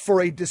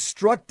for a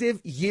destructive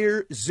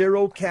Year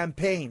Zero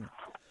campaign.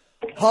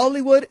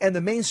 Hollywood and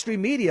the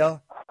mainstream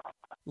media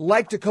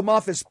like to come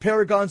off as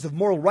paragons of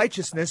moral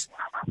righteousness,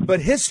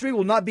 but history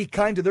will not be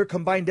kind to their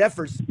combined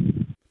efforts.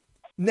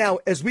 Now,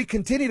 as we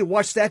continue to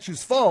watch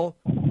statues fall,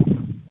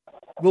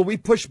 will we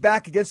push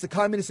back against the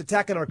communist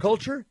attack on our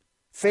culture,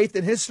 faith,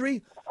 and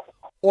history,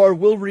 or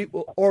will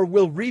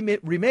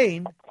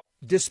remain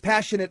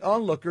dispassionate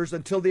onlookers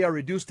until they are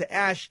reduced to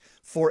ash,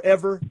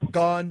 forever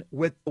gone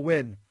with the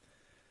wind?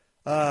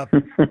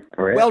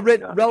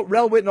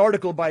 Well-written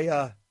article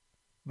by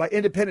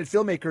independent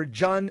filmmaker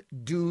John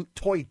Du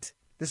Toit.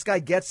 This guy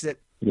gets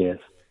it. Yes.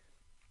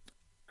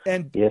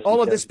 And yes,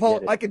 all of this, Paul,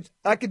 I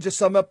could just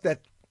sum up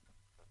that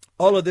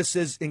all of this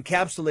is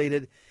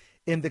encapsulated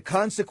in the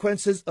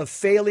consequences of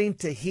failing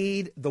to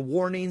heed the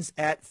warnings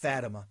at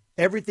Fatima.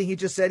 Everything he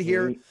just said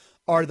here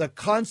are the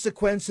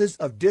consequences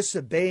of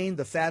disobeying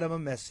the Fatima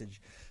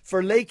message.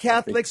 For lay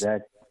Catholics,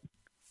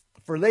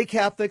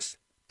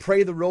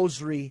 pray the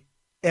rosary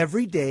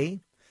every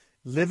day,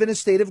 live in a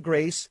state of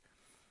grace,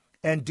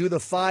 and do the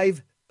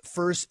 5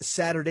 first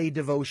Saturday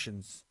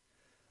devotions.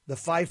 The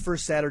 5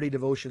 first Saturday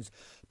devotions.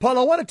 Paul,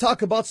 I want to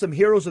talk about some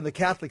heroes in the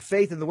Catholic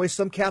faith and the way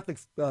some Catholic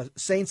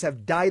saints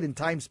have died in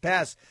times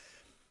past,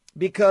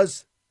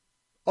 because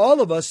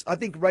all of us, I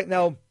think right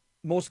now,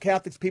 most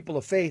Catholics, people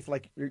of faith,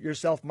 like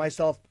yourself,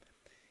 myself,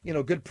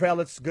 good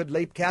prelates, good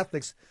lay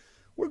Catholics,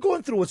 we're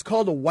going through what's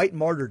called a white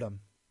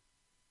martyrdom.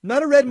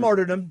 Not a red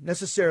martyrdom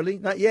necessarily,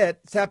 not yet.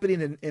 It's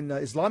happening in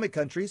Islamic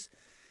countries.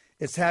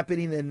 It's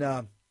happening in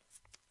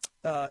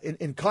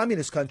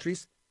communist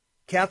countries.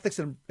 Catholics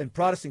and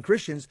Protestant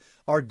Christians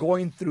are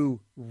going through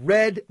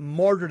red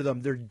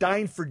martyrdom. They're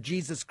dying for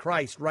Jesus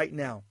Christ right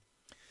now.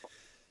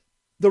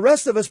 The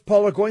rest of us,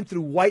 Paul, are going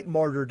through white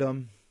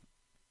martyrdom.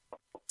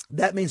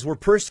 That means we're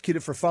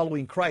persecuted for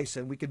following Christ,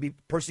 and we could be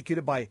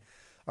persecuted by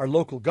our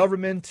local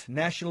government,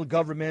 national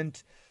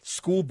government,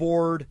 school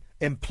board,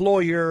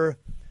 employer,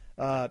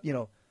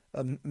 the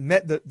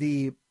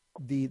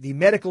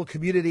medical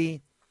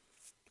community.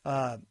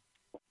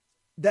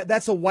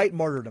 That's a white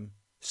martyrdom.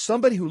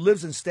 Somebody who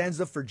lives and stands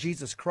up for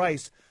Jesus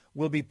Christ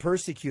will be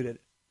persecuted.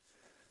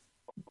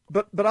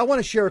 But I want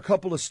to share a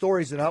couple of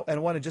stories, and I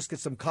want to just get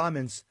some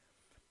comments.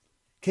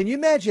 Can you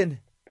imagine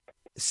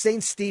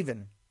Saint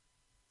Stephen?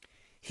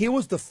 He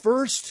was the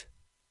first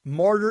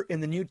martyr in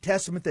the New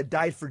Testament that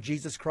died for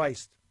Jesus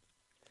Christ.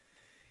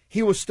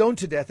 He was stoned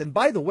to death. And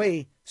by the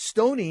way,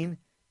 stoning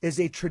is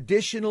a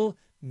traditional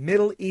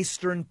Middle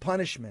Eastern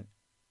punishment.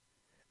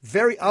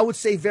 I would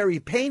say very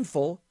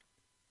painful,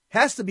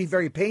 has to be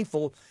very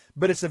painful,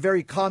 but it's a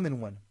very common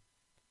one.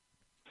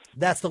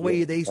 That's the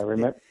way they used to. I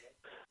remember.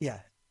 Yeah.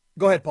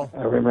 Go ahead, Paul.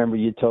 I remember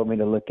you told me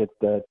to look at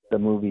the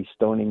movie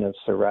Stoning of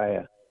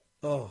Sariah.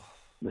 Oh.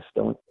 The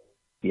stone.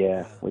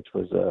 Yeah, which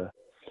was a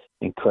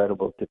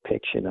incredible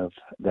depiction of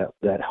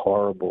that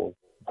horrible,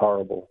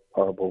 horrible,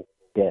 horrible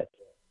death.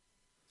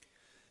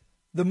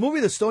 The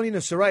movie The Stoning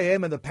of Sariah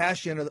and The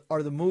Passion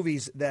are the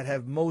movies that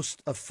have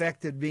most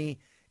affected me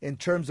in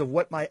terms of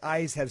what my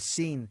eyes have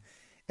seen.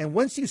 And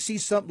once you see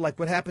something like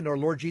what happened to our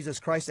Lord Jesus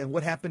Christ and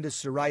what happened to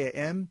Sariah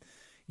M.,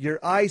 your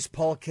eyes,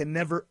 Paul, can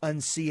never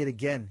unsee it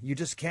again. You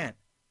just can't.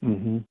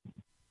 Mm-hmm.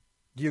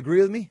 Do you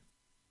agree with me?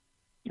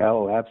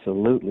 Oh,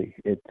 absolutely.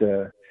 It's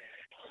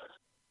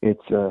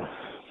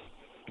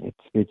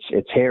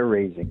hair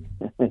raising.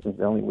 It's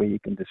the only way you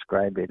can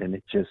describe it, and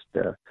it just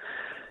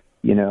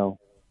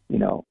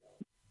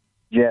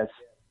Jess,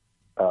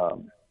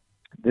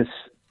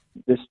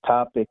 this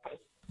topic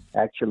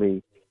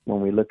actually, when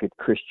we look at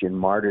Christian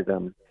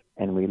martyrdom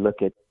and we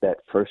look at that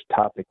first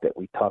topic that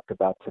we talked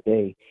about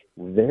today,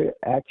 they're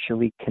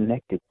actually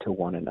connected to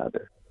one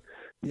another.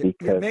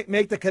 Because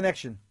make the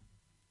connection.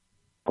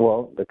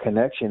 Well, the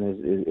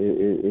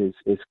connection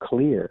is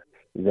clear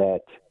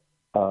that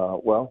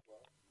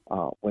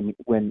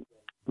when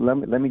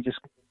let me just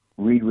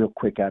read real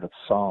quick out of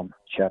Psalm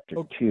chapter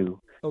 2.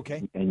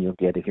 Okay. And you'll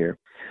get it here.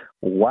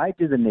 Why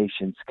do the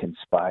nations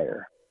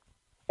conspire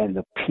and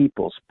the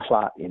peoples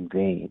plot in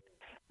vain?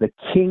 The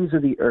kings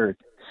of the earth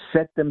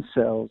set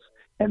themselves,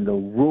 and the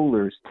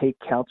rulers take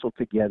counsel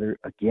together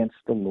against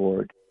the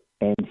Lord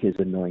and his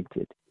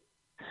anointed,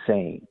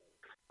 saying,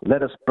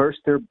 let us burst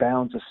their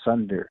bounds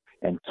asunder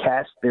and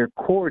cast their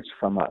cords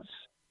from us.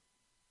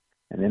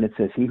 And then it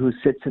says, he who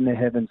sits in the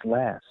heavens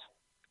laughs.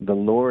 The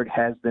Lord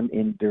has them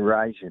in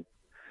derision.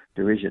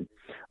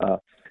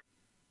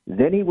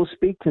 Then he will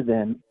speak to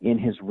them in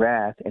his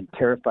wrath and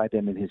terrify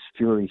them in his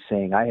fury,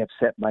 saying, I have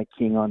set my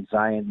king on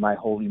Zion, my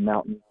holy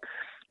mountain.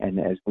 And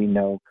as we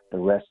know, the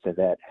rest of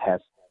that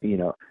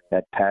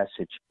that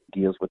passage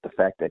deals with the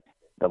fact that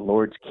the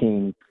Lord's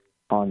king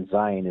on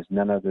Zion is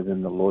none other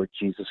than the Lord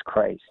Jesus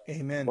Christ.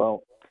 Amen.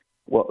 Well,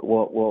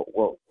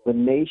 the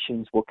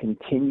nations will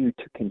continue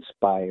to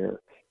conspire,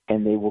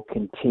 and they will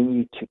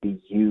continue to be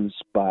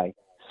used by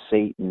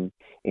Satan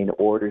in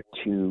order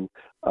to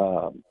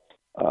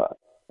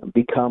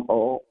become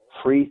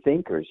free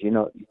thinkers. You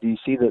know, do you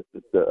see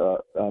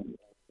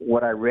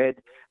what I read?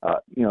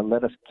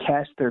 Let us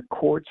cast their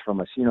cords from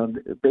us. You know,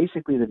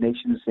 basically the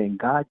nation is saying,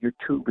 God, you're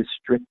too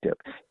restrictive.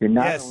 You're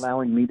not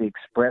allowing me to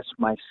express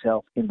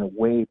myself in the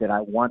way that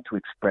I want to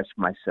express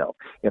myself.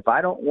 If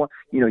I don't want,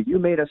 you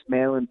made us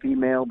male and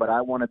female, but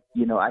I want to,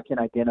 I can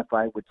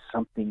identify with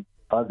something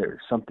other,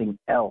 something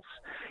else.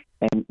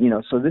 And,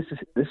 so this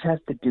has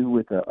to do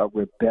with a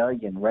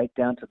rebellion right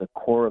down to the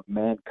core of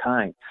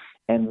mankind.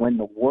 And when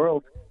the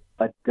world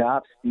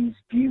adopts these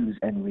views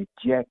and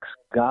rejects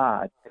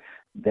God,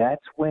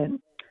 that's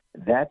when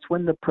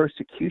the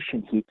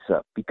persecution heats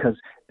up, because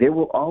there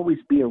will always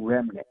be a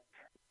remnant.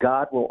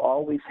 God will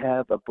always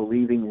have a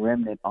believing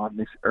remnant on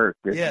this earth.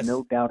 There's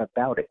no doubt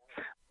about it.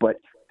 But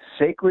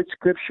sacred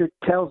scripture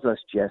tells us,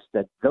 Jess,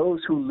 that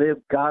those who live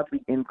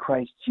godly in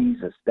Christ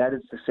Jesus, that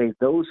is to say,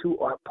 those who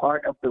are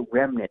part of the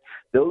remnant,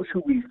 those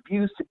who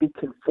refuse to be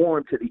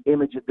conformed to the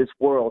image of this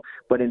world,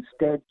 but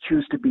instead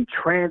choose to be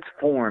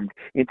transformed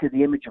into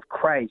the image of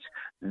Christ,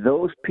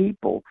 those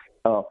people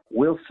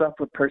will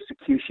suffer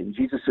persecution.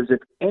 Jesus says, if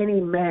any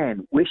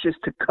man wishes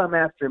to come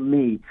after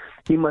me,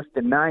 he must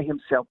deny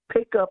himself,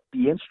 pick up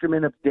the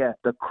instrument of death,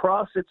 the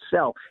cross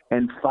itself,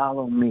 and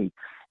follow me.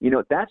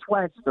 That's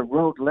why it's the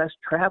road less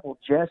traveled,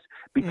 Jess,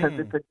 because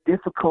it's a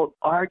difficult,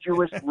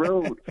 arduous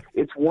road.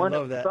 It's one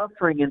of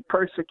suffering and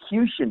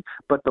persecution.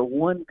 But the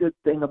one good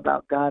thing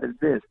about God is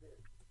this.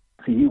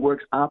 See, he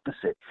works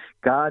opposite.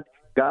 God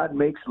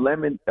makes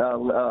lemonade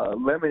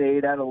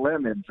out of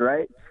lemons,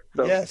 right?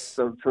 So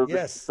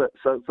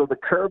the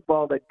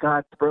curveball that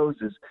God throws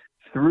is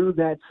through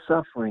that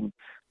suffering.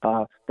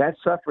 That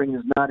suffering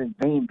is not in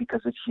vain,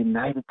 because it's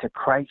united to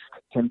Christ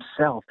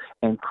himself,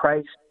 and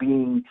Christ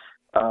being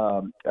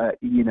God.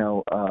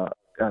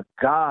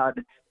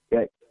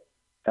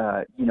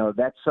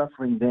 That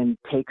suffering then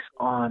takes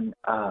on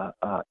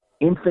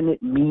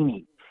infinite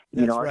meaning.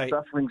 Our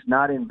suffering's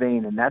not in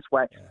vain, and that's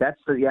why that's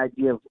the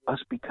idea of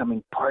us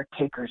becoming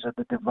partakers of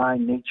the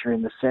divine nature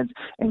in the sense,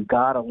 and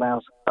God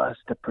allows us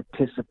to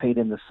participate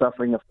in the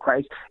suffering of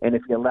Christ, and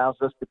if he allows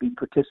us to be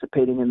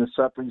participating in the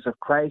sufferings of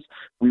Christ,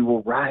 we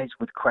will rise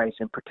with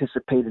Christ and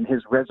participate in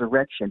his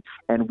resurrection,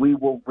 and we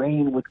will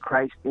reign with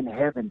Christ in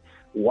heaven.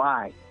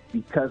 Why?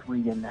 Because we're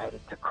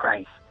united to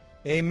Christ.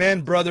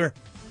 Amen, brother.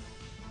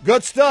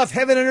 Good stuff.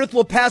 Heaven and earth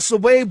will pass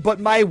away, but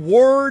my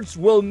words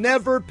will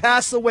never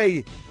pass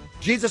away.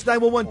 Jesus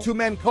 911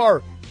 two-man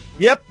car.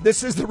 Yep,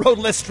 this is the road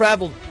less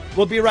traveled.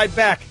 We'll be right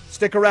back.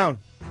 Stick around.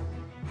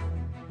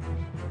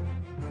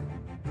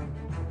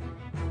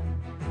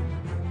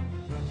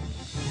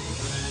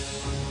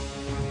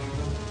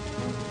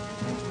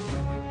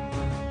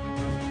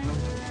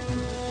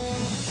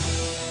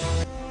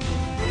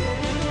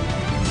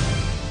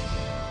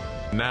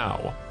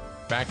 Now,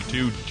 back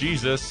to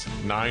Jesus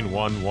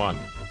 911.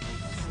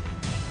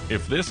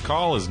 If this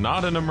call is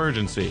not an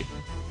emergency,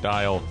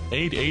 dial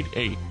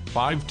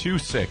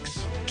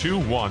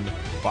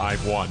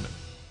 888-526-2151.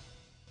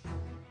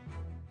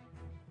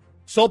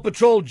 Soul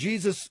Patrol,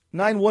 Jesus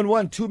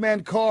 911,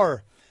 two-man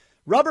car.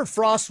 Robert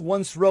Frost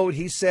once wrote,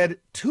 he said,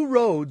 2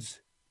 roads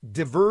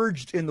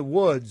diverged in the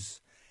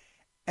woods,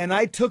 and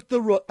I took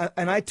the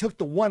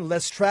one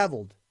less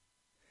traveled.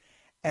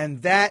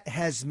 And that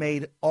has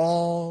made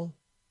all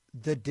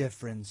the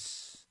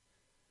difference.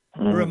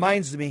 It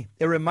reminds me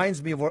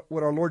of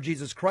what our Lord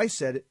Jesus Christ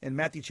said in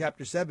Matthew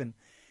chapter 7.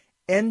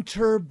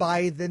 Enter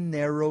by the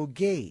narrow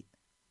gate.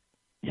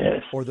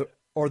 Yes. Or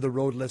the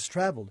road less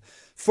traveled.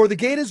 For the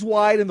gate is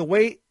wide, and the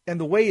way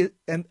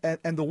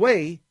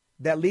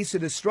that leads to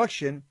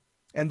destruction,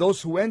 and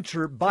those who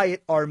enter by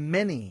it are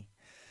many.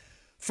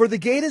 For the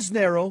gate is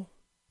narrow,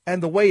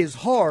 and the way is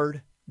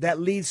hard that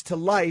leads to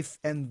life,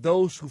 and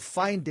those who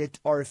find it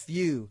are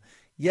few.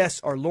 Yes,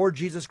 our Lord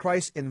Jesus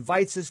Christ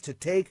invites us to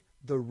take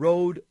the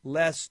road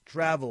less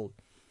traveled.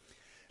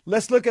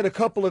 Let's look at a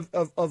couple of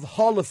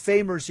Hall of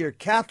Famers here.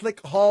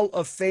 Catholic Hall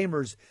of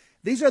Famers.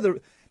 This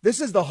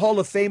is the Hall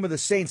of Fame of the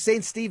saints.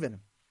 Saint Stephen.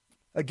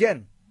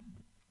 Again,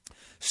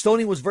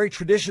 stoning was very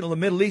traditional in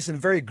the Middle East and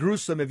very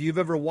gruesome. If you've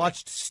ever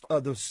watched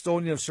the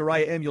stoning of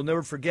Sariah M., you'll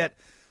never forget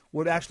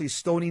what actually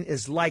stoning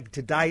is like,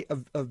 to die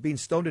of being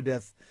stoned to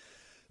death.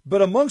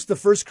 But amongst the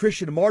first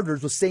Christian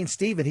martyrs was Saint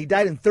Stephen. He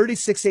died in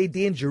 36 AD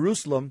in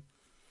Jerusalem.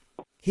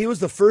 He was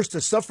the first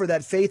to suffer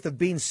that faith of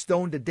being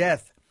stoned to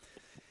death.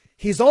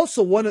 He's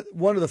also one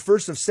of the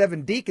first of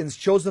 7 deacons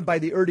chosen by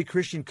the early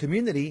Christian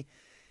community.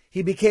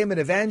 He became an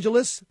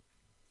evangelist.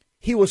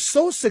 He was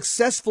so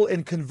successful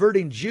in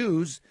converting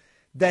Jews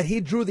that he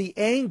drew the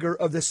anger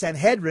of the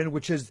Sanhedrin,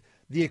 which is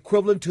the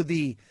equivalent to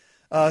the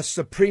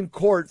Supreme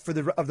Court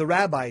of the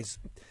rabbis.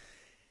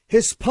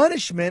 His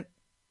punishment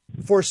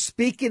for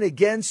speaking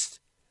against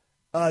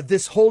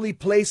this holy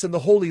place and the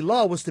holy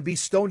law was to be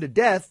stoned to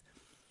death.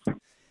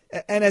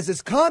 And as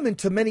is common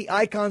to many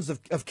icons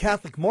of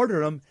Catholic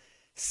martyrdom,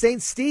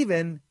 Saint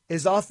Stephen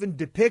is often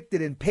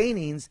depicted in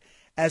paintings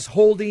as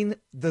holding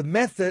the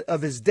method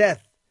of his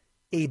death,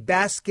 a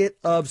basket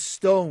of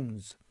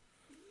stones.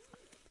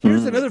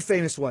 Here's another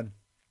famous one.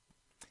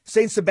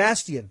 Saint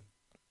Sebastian.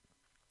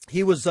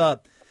 He was,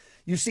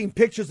 you've seen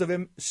pictures of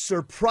him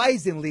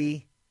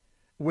surprisingly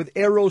with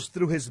arrows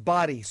through his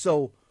body.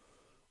 So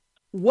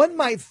one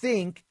might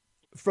think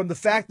from the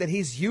fact that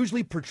he's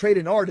usually portrayed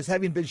in art as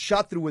having been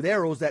shot through with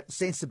arrows, that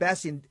Saint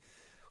Sebastian,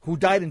 who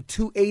died in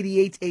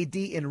 288 AD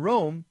in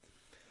Rome,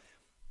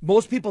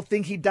 most people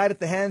think he died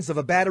at the hands of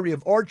a battery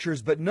of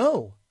archers, but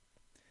no.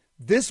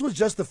 This was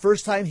just the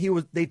first time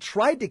they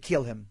tried to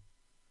kill him.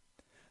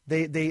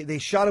 They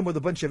shot him with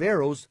a bunch of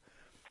arrows,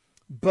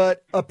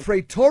 but a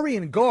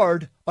Praetorian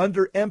guard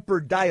under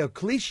Emperor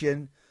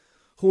Diocletian,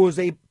 who was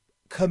a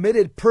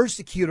committed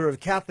persecutor of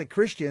Catholic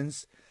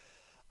Christians,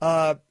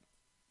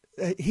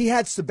 he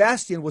had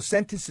Sebastian was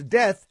sentenced to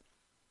death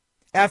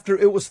after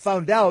it was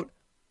found out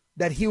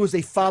that he was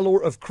a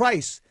follower of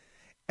Christ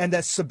and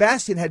that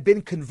Sebastian had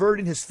been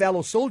converting his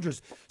fellow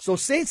soldiers. So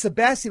Saint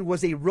Sebastian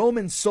was a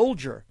Roman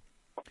soldier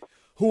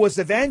who was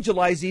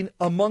evangelizing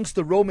amongst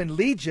the Roman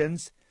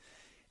legions,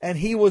 and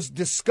he was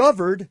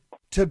discovered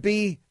to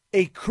be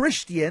a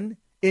Christian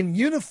in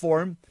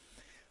uniform.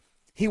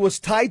 He was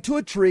tied to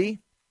a tree,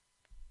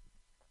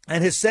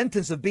 and his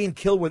sentence of being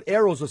killed with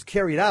arrows was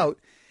carried out.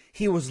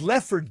 He was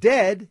left for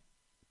dead,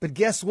 but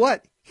guess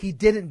what? He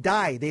didn't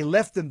die. They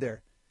left him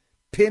there,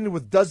 pinned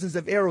with dozens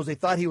of arrows. They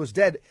thought he was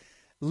dead.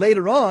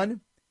 Later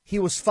on, he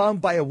was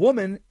found by a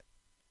woman.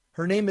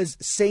 Her name is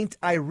Saint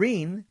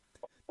Irene.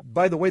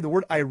 By the way, the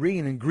word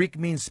Irene in Greek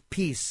means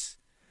peace.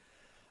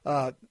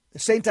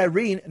 Saint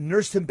Irene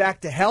nursed him back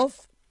to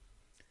health.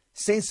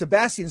 Saint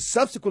Sebastian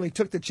subsequently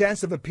took the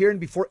chance of appearing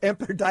before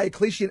Emperor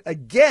Diocletian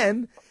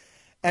again,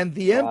 and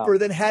the emperor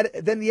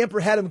then the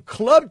emperor had him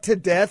clubbed to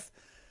death,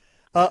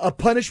 a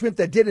punishment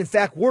that did in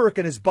fact work,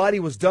 and his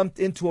body was dumped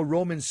into a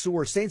Roman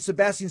sewer. Saint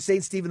Sebastian,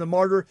 Saint Stephen the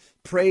Martyr,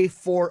 pray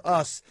for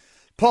us.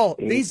 Paul,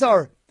 these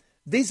are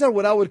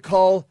what I would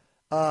call.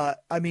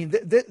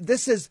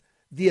 This is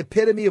the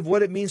epitome of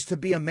what it means to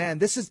be a man.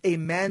 This is a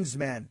man's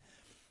man.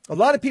 A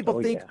lot of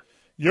people think. Yeah.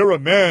 You're a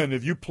man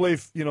if you play,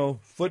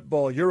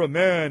 football. You're a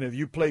man if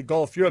you play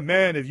golf. You're a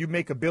man if you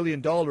make $1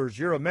 billion.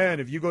 You're a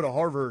man if you go to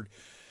Harvard.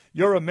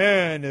 You're a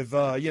man if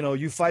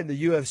you fight in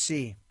the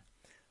UFC.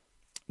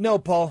 No,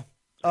 Paul.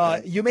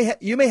 You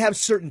may have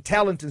certain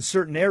talent in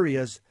certain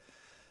areas,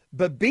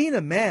 but being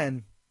a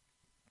man,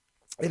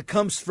 it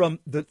comes from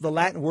the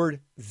Latin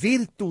word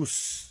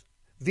virtus.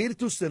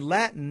 Virtus in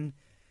Latin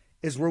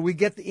is where we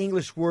get the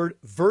English word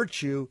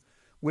virtue,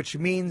 which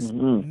means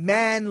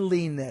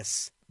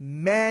manliness.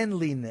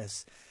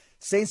 Manliness.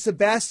 Saint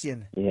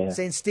Sebastian,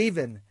 Saint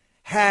Stephen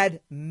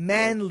had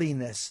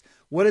manliness.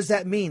 What does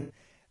that mean?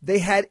 They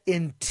had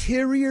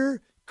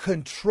interior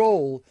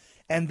control,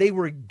 and they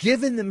were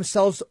giving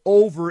themselves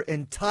over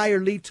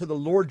entirely to the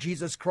Lord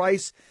Jesus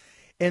Christ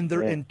in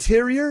their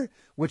interior,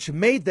 which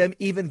made them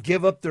even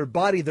give up their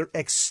body, their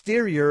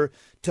exterior,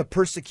 to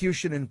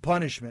persecution and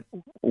punishment.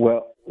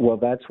 Well,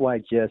 that's why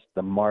just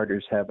the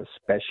martyrs have a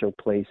special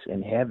place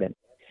in heaven.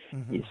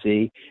 Mm-hmm. You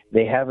see,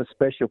 they have a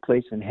special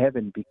place in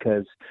heaven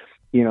because,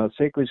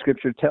 sacred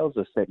scripture tells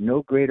us that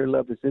no greater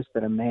love is this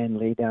that a man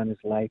lay down his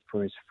life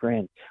for his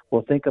friend.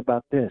 Well, think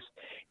about this.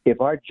 If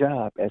our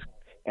job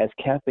as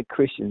Catholic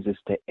Christians is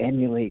to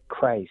emulate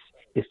Christ,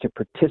 is to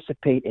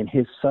participate in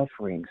his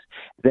sufferings,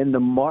 then the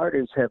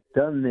martyrs have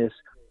done this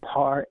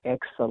par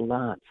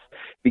excellence,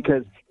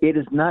 because it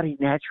is not a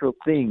natural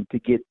thing to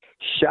get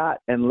shot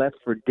and left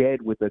for dead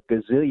with a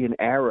gazillion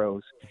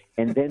arrows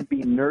and then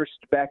be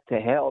nursed back to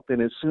health. And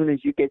as soon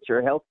as you get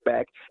your health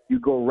back, you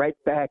go right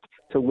back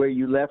to where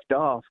you left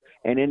off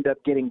and end up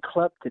getting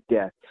clubbed to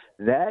death.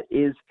 That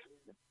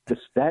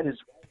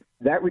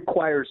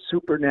requires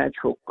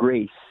supernatural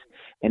grace,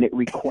 and it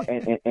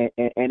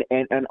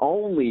and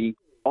only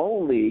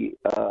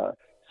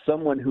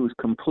someone who's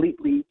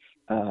completely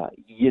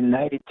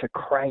united to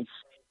Christ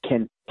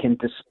can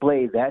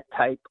display that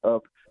type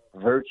of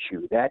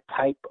virtue, that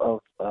type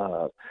of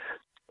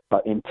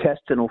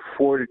intestinal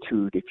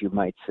fortitude, if you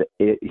might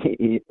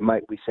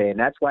say, and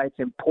that's why it's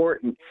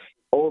important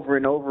over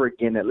and over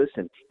again that,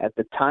 listen, at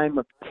the time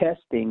of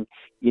testing,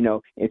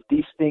 if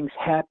these things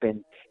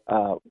happen,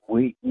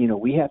 we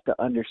have to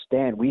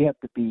understand, we have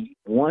to be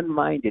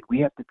one-minded, we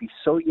have to be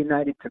so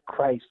united to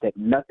Christ that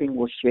nothing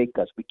will shake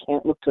us. We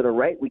can't look to the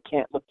right, we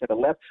can't look to the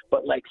left,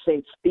 but like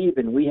St.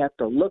 Stephen, we have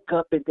to look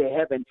up into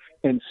heaven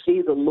and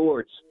see the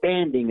Lord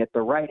standing at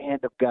the right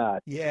hand of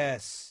God.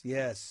 Yes,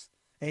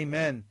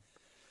 amen.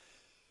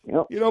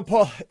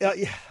 Paul,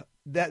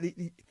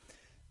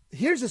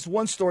 here's this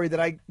one story that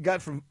I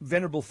got from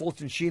Venerable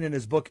Fulton Sheen in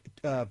his book,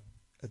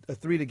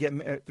 Three to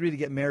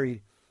Get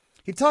Married.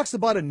 He talks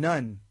about a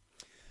nun.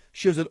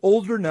 She was an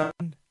older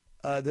nun.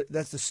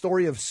 That's the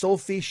story of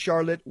Sophie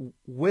Charlotte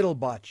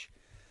Wittelbach.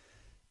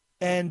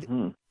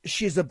 And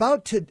she's a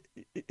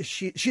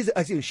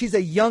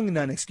young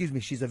nun,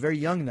 She's a very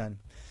young nun.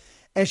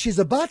 And she's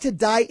about to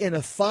die in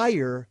a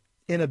fire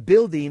in a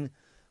building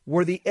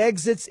where the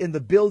exits in the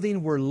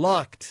building were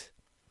locked.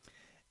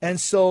 And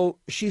so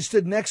she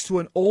stood next to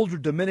an older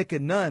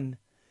Dominican nun,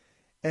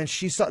 and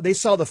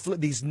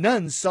these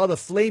nuns saw the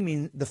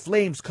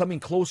flames coming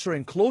closer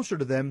and closer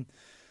to them.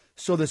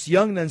 So this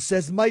young nun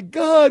says, "My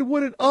God,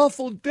 what an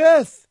awful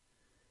death."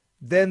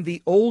 Then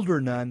the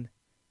older nun,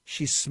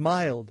 she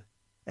smiled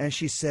and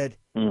she said,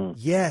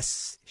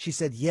 "Yes." She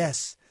said,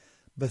 "Yes.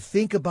 But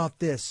think about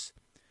this.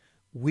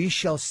 We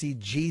shall see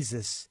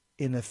Jesus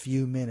in a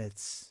few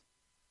minutes."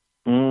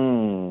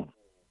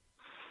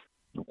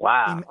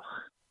 Wow.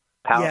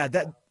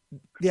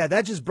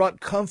 That just brought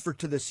comfort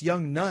to this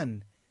young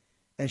nun.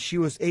 And she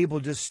was able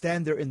to just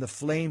stand there in the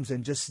flames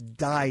and just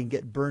die and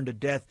get burned to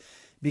death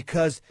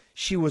because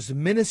she was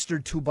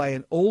ministered to by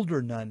an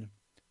older nun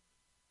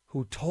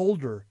who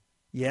told her,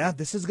 "Yeah,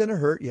 this is going to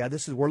hurt. Yeah,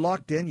 we're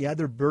locked in. Yeah,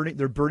 they're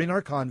burning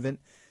our convent.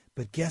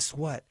 But guess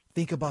what?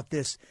 Think about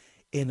this.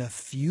 In a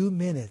few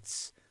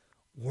minutes,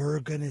 we're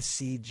going to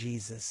see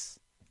Jesus."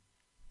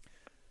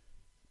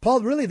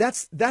 Paul, really,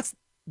 that's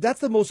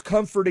the most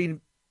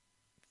comforting.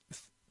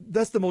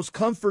 That's the most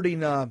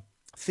comforting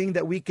thing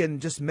that we can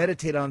just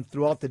meditate on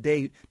throughout the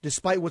day,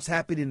 despite what's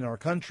happening in our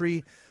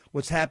country,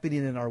 what's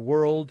happening in our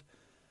world.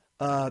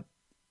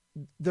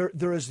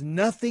 There is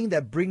nothing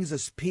that brings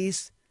us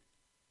peace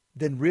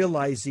than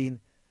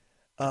realizing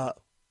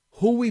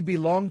who we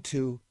belong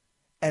to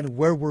and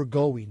where we're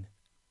going.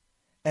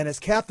 And as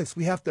Catholics,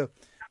 we have to.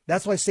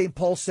 That's why St.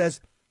 Paul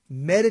says,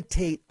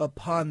 meditate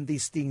upon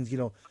these things.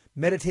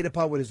 Meditate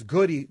upon what is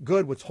good,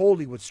 what's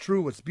holy, what's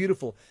true, what's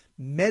beautiful.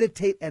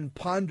 Meditate and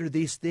ponder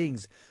these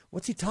things.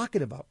 What's he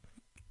talking about?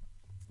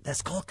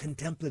 That's called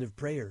contemplative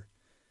prayer.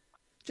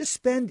 Just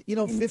spend,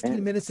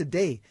 15 minutes a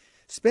day.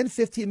 Spend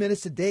 15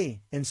 minutes a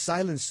day in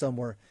silence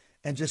somewhere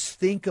and just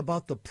think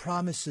about the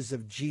promises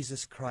of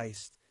Jesus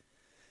Christ.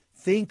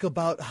 Think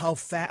about how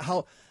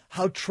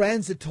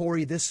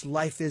transitory this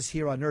life is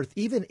here on earth,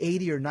 even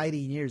 80 or 90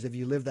 years if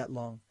you live that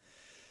long.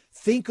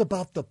 Think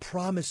about the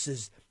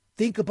promises.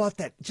 Think about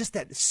that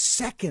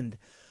second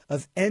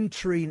of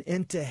entering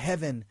into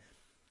heaven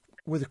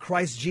with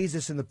Christ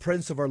Jesus in the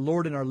presence of our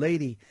Lord and our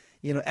Lady,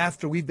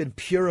 after we've been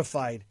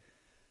purified.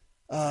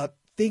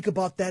 Think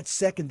about that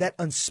second, that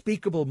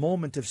unspeakable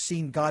moment of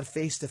seeing God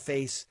face to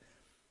face.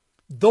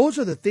 Those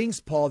are the things,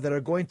 Paul, that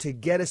are going to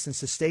get us and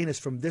sustain us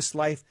from this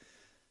life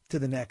to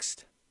the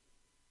next.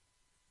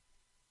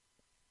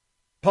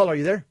 Paul, are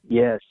you there?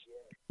 Yes.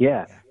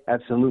 Yeah,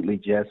 absolutely,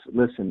 Jess.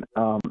 Listen,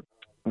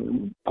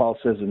 Paul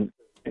says in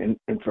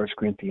 1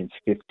 Corinthians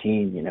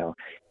 15,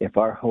 if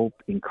our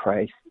hope in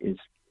Christ is,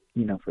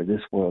 for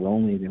this world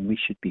only, then we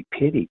should be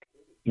pitied,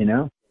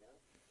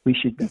 We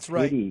should be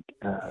pitied.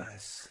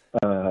 Yes.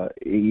 But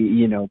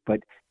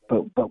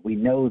we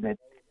know that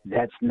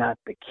that's not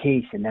the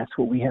case, and that's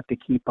what we have to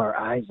keep our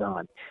eyes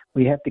on.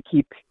 We have to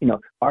keep,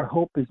 our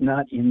hope is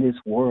not in this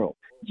world.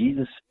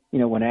 Jesus,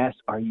 when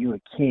asked, "Are you a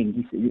king?"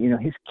 He said,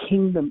 his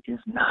kingdom is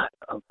not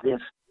of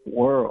this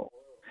world.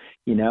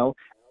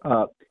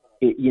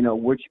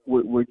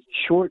 We're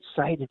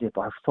short-sighted if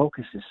our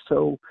focus is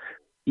so,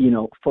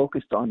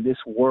 focused on this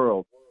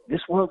world.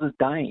 This world is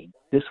dying.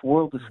 This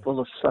world is full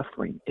of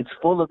suffering. It's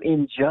full of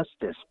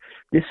injustice.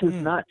 This is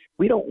not.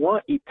 We don't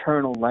want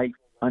eternal life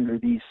under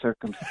these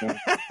circumstances.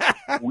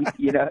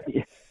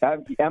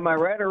 Am I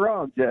right or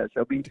wrong, Jess?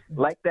 I mean,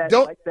 like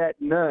that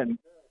nun.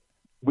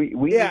 We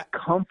need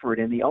comfort,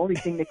 and the only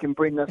thing that can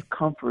bring us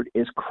comfort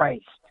is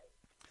Christ.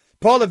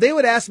 Paul, if they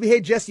would ask me, "Hey,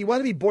 Jesse, you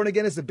want to be born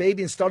again as a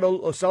baby and start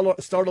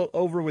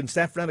over in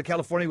San Fernando,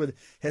 California with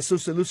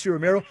Jesus and Lucy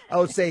Romero?" I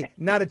would say,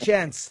 not a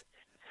chance.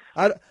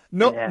 I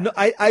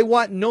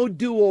want no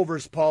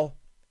do-overs, Paul.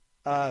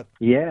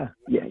 Yeah.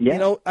 You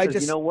know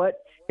what?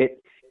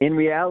 In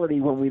reality,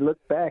 when we look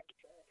back,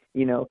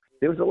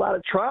 there was a lot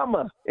of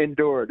trauma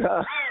endured.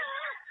 Huh?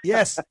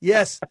 Yes.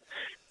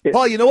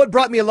 Paul, you know what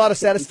brought me a lot of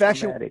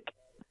satisfaction?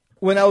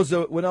 When I was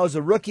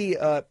a rookie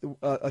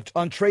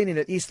on training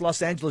at East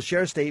Los Angeles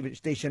Sheriff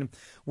Station,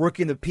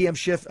 working the PM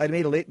shift, I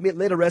made a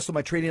late arrest with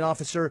my training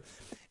officer,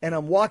 and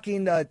I'm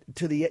walking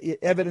to the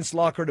evidence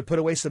locker to put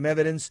away some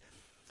evidence,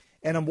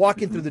 and I'm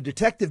walking through the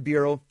detective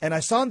bureau, and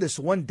I saw on this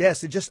one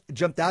desk, it just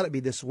jumped out at me,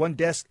 this one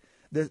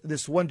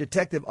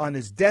detective on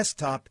his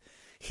desktop,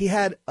 he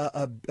had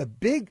a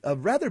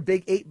rather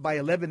big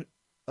 8x11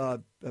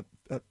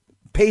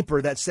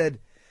 paper that said,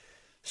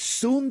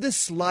 "Soon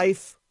this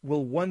life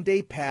will one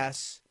day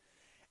pass,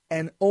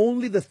 and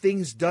only the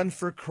things done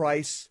for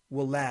Christ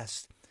will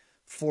last.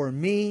 For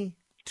me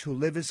to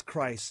live is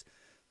Christ."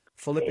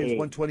 Philippians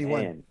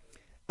 1:21.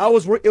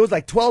 It was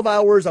like 12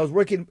 hours. I was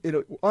working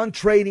on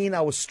training. I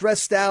was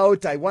stressed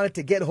out. I wanted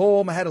to get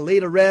home. I had a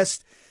late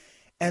arrest.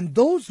 And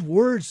those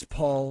words,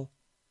 Paul,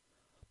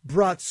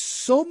 brought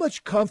so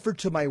much comfort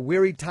to my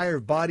weary,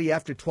 tired body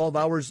after 12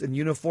 hours in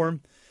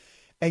uniform.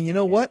 And you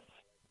know what?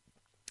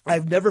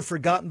 I've never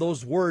forgotten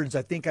those words.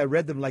 I think I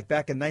read them like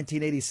back in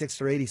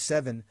 1986 or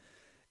 87.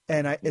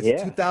 And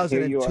it's 2002.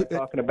 Here you are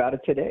talking about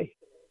it today.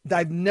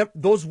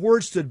 Those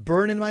words stood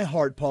burn in my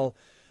heart, Paul.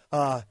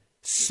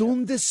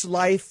 Soon this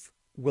life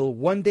will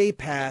one day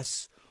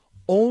pass.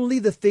 Only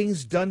the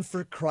things done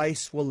for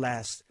Christ will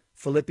last.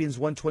 Philippians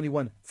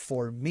 1:21.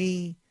 For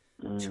me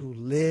to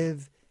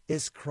live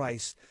is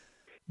Christ.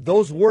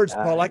 Those words,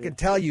 Paul, I can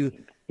tell you.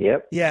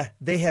 Yep. Yeah,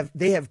 they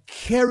have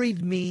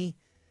carried me.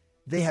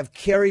 They have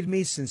carried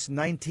me since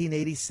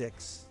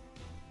 1986.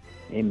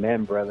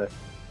 Amen, brother.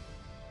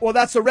 Well,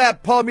 that's a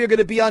wrap. Paul, we're going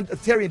to be on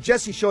Terry and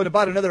Jesse show in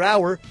about another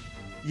hour.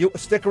 You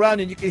stick around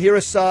and you can hear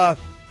us on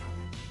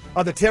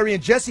the Terry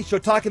and Jesse show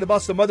talking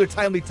about some other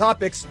timely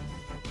topics.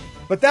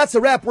 But that's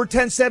a wrap. We're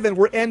 10-7.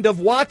 We're end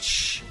of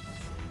watch.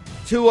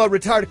 Two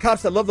retired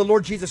cops that love the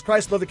Lord Jesus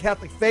Christ, love the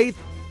Catholic faith.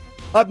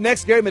 Up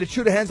next, Gary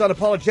Minichuda, Hands on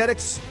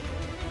Apologetics.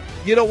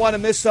 You don't want to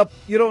miss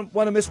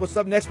what's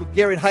up next with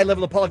Gary and High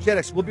Level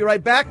Apologetics. We'll be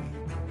right back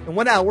in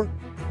 1 hour.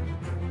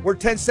 We're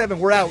 10-7.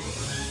 We're out.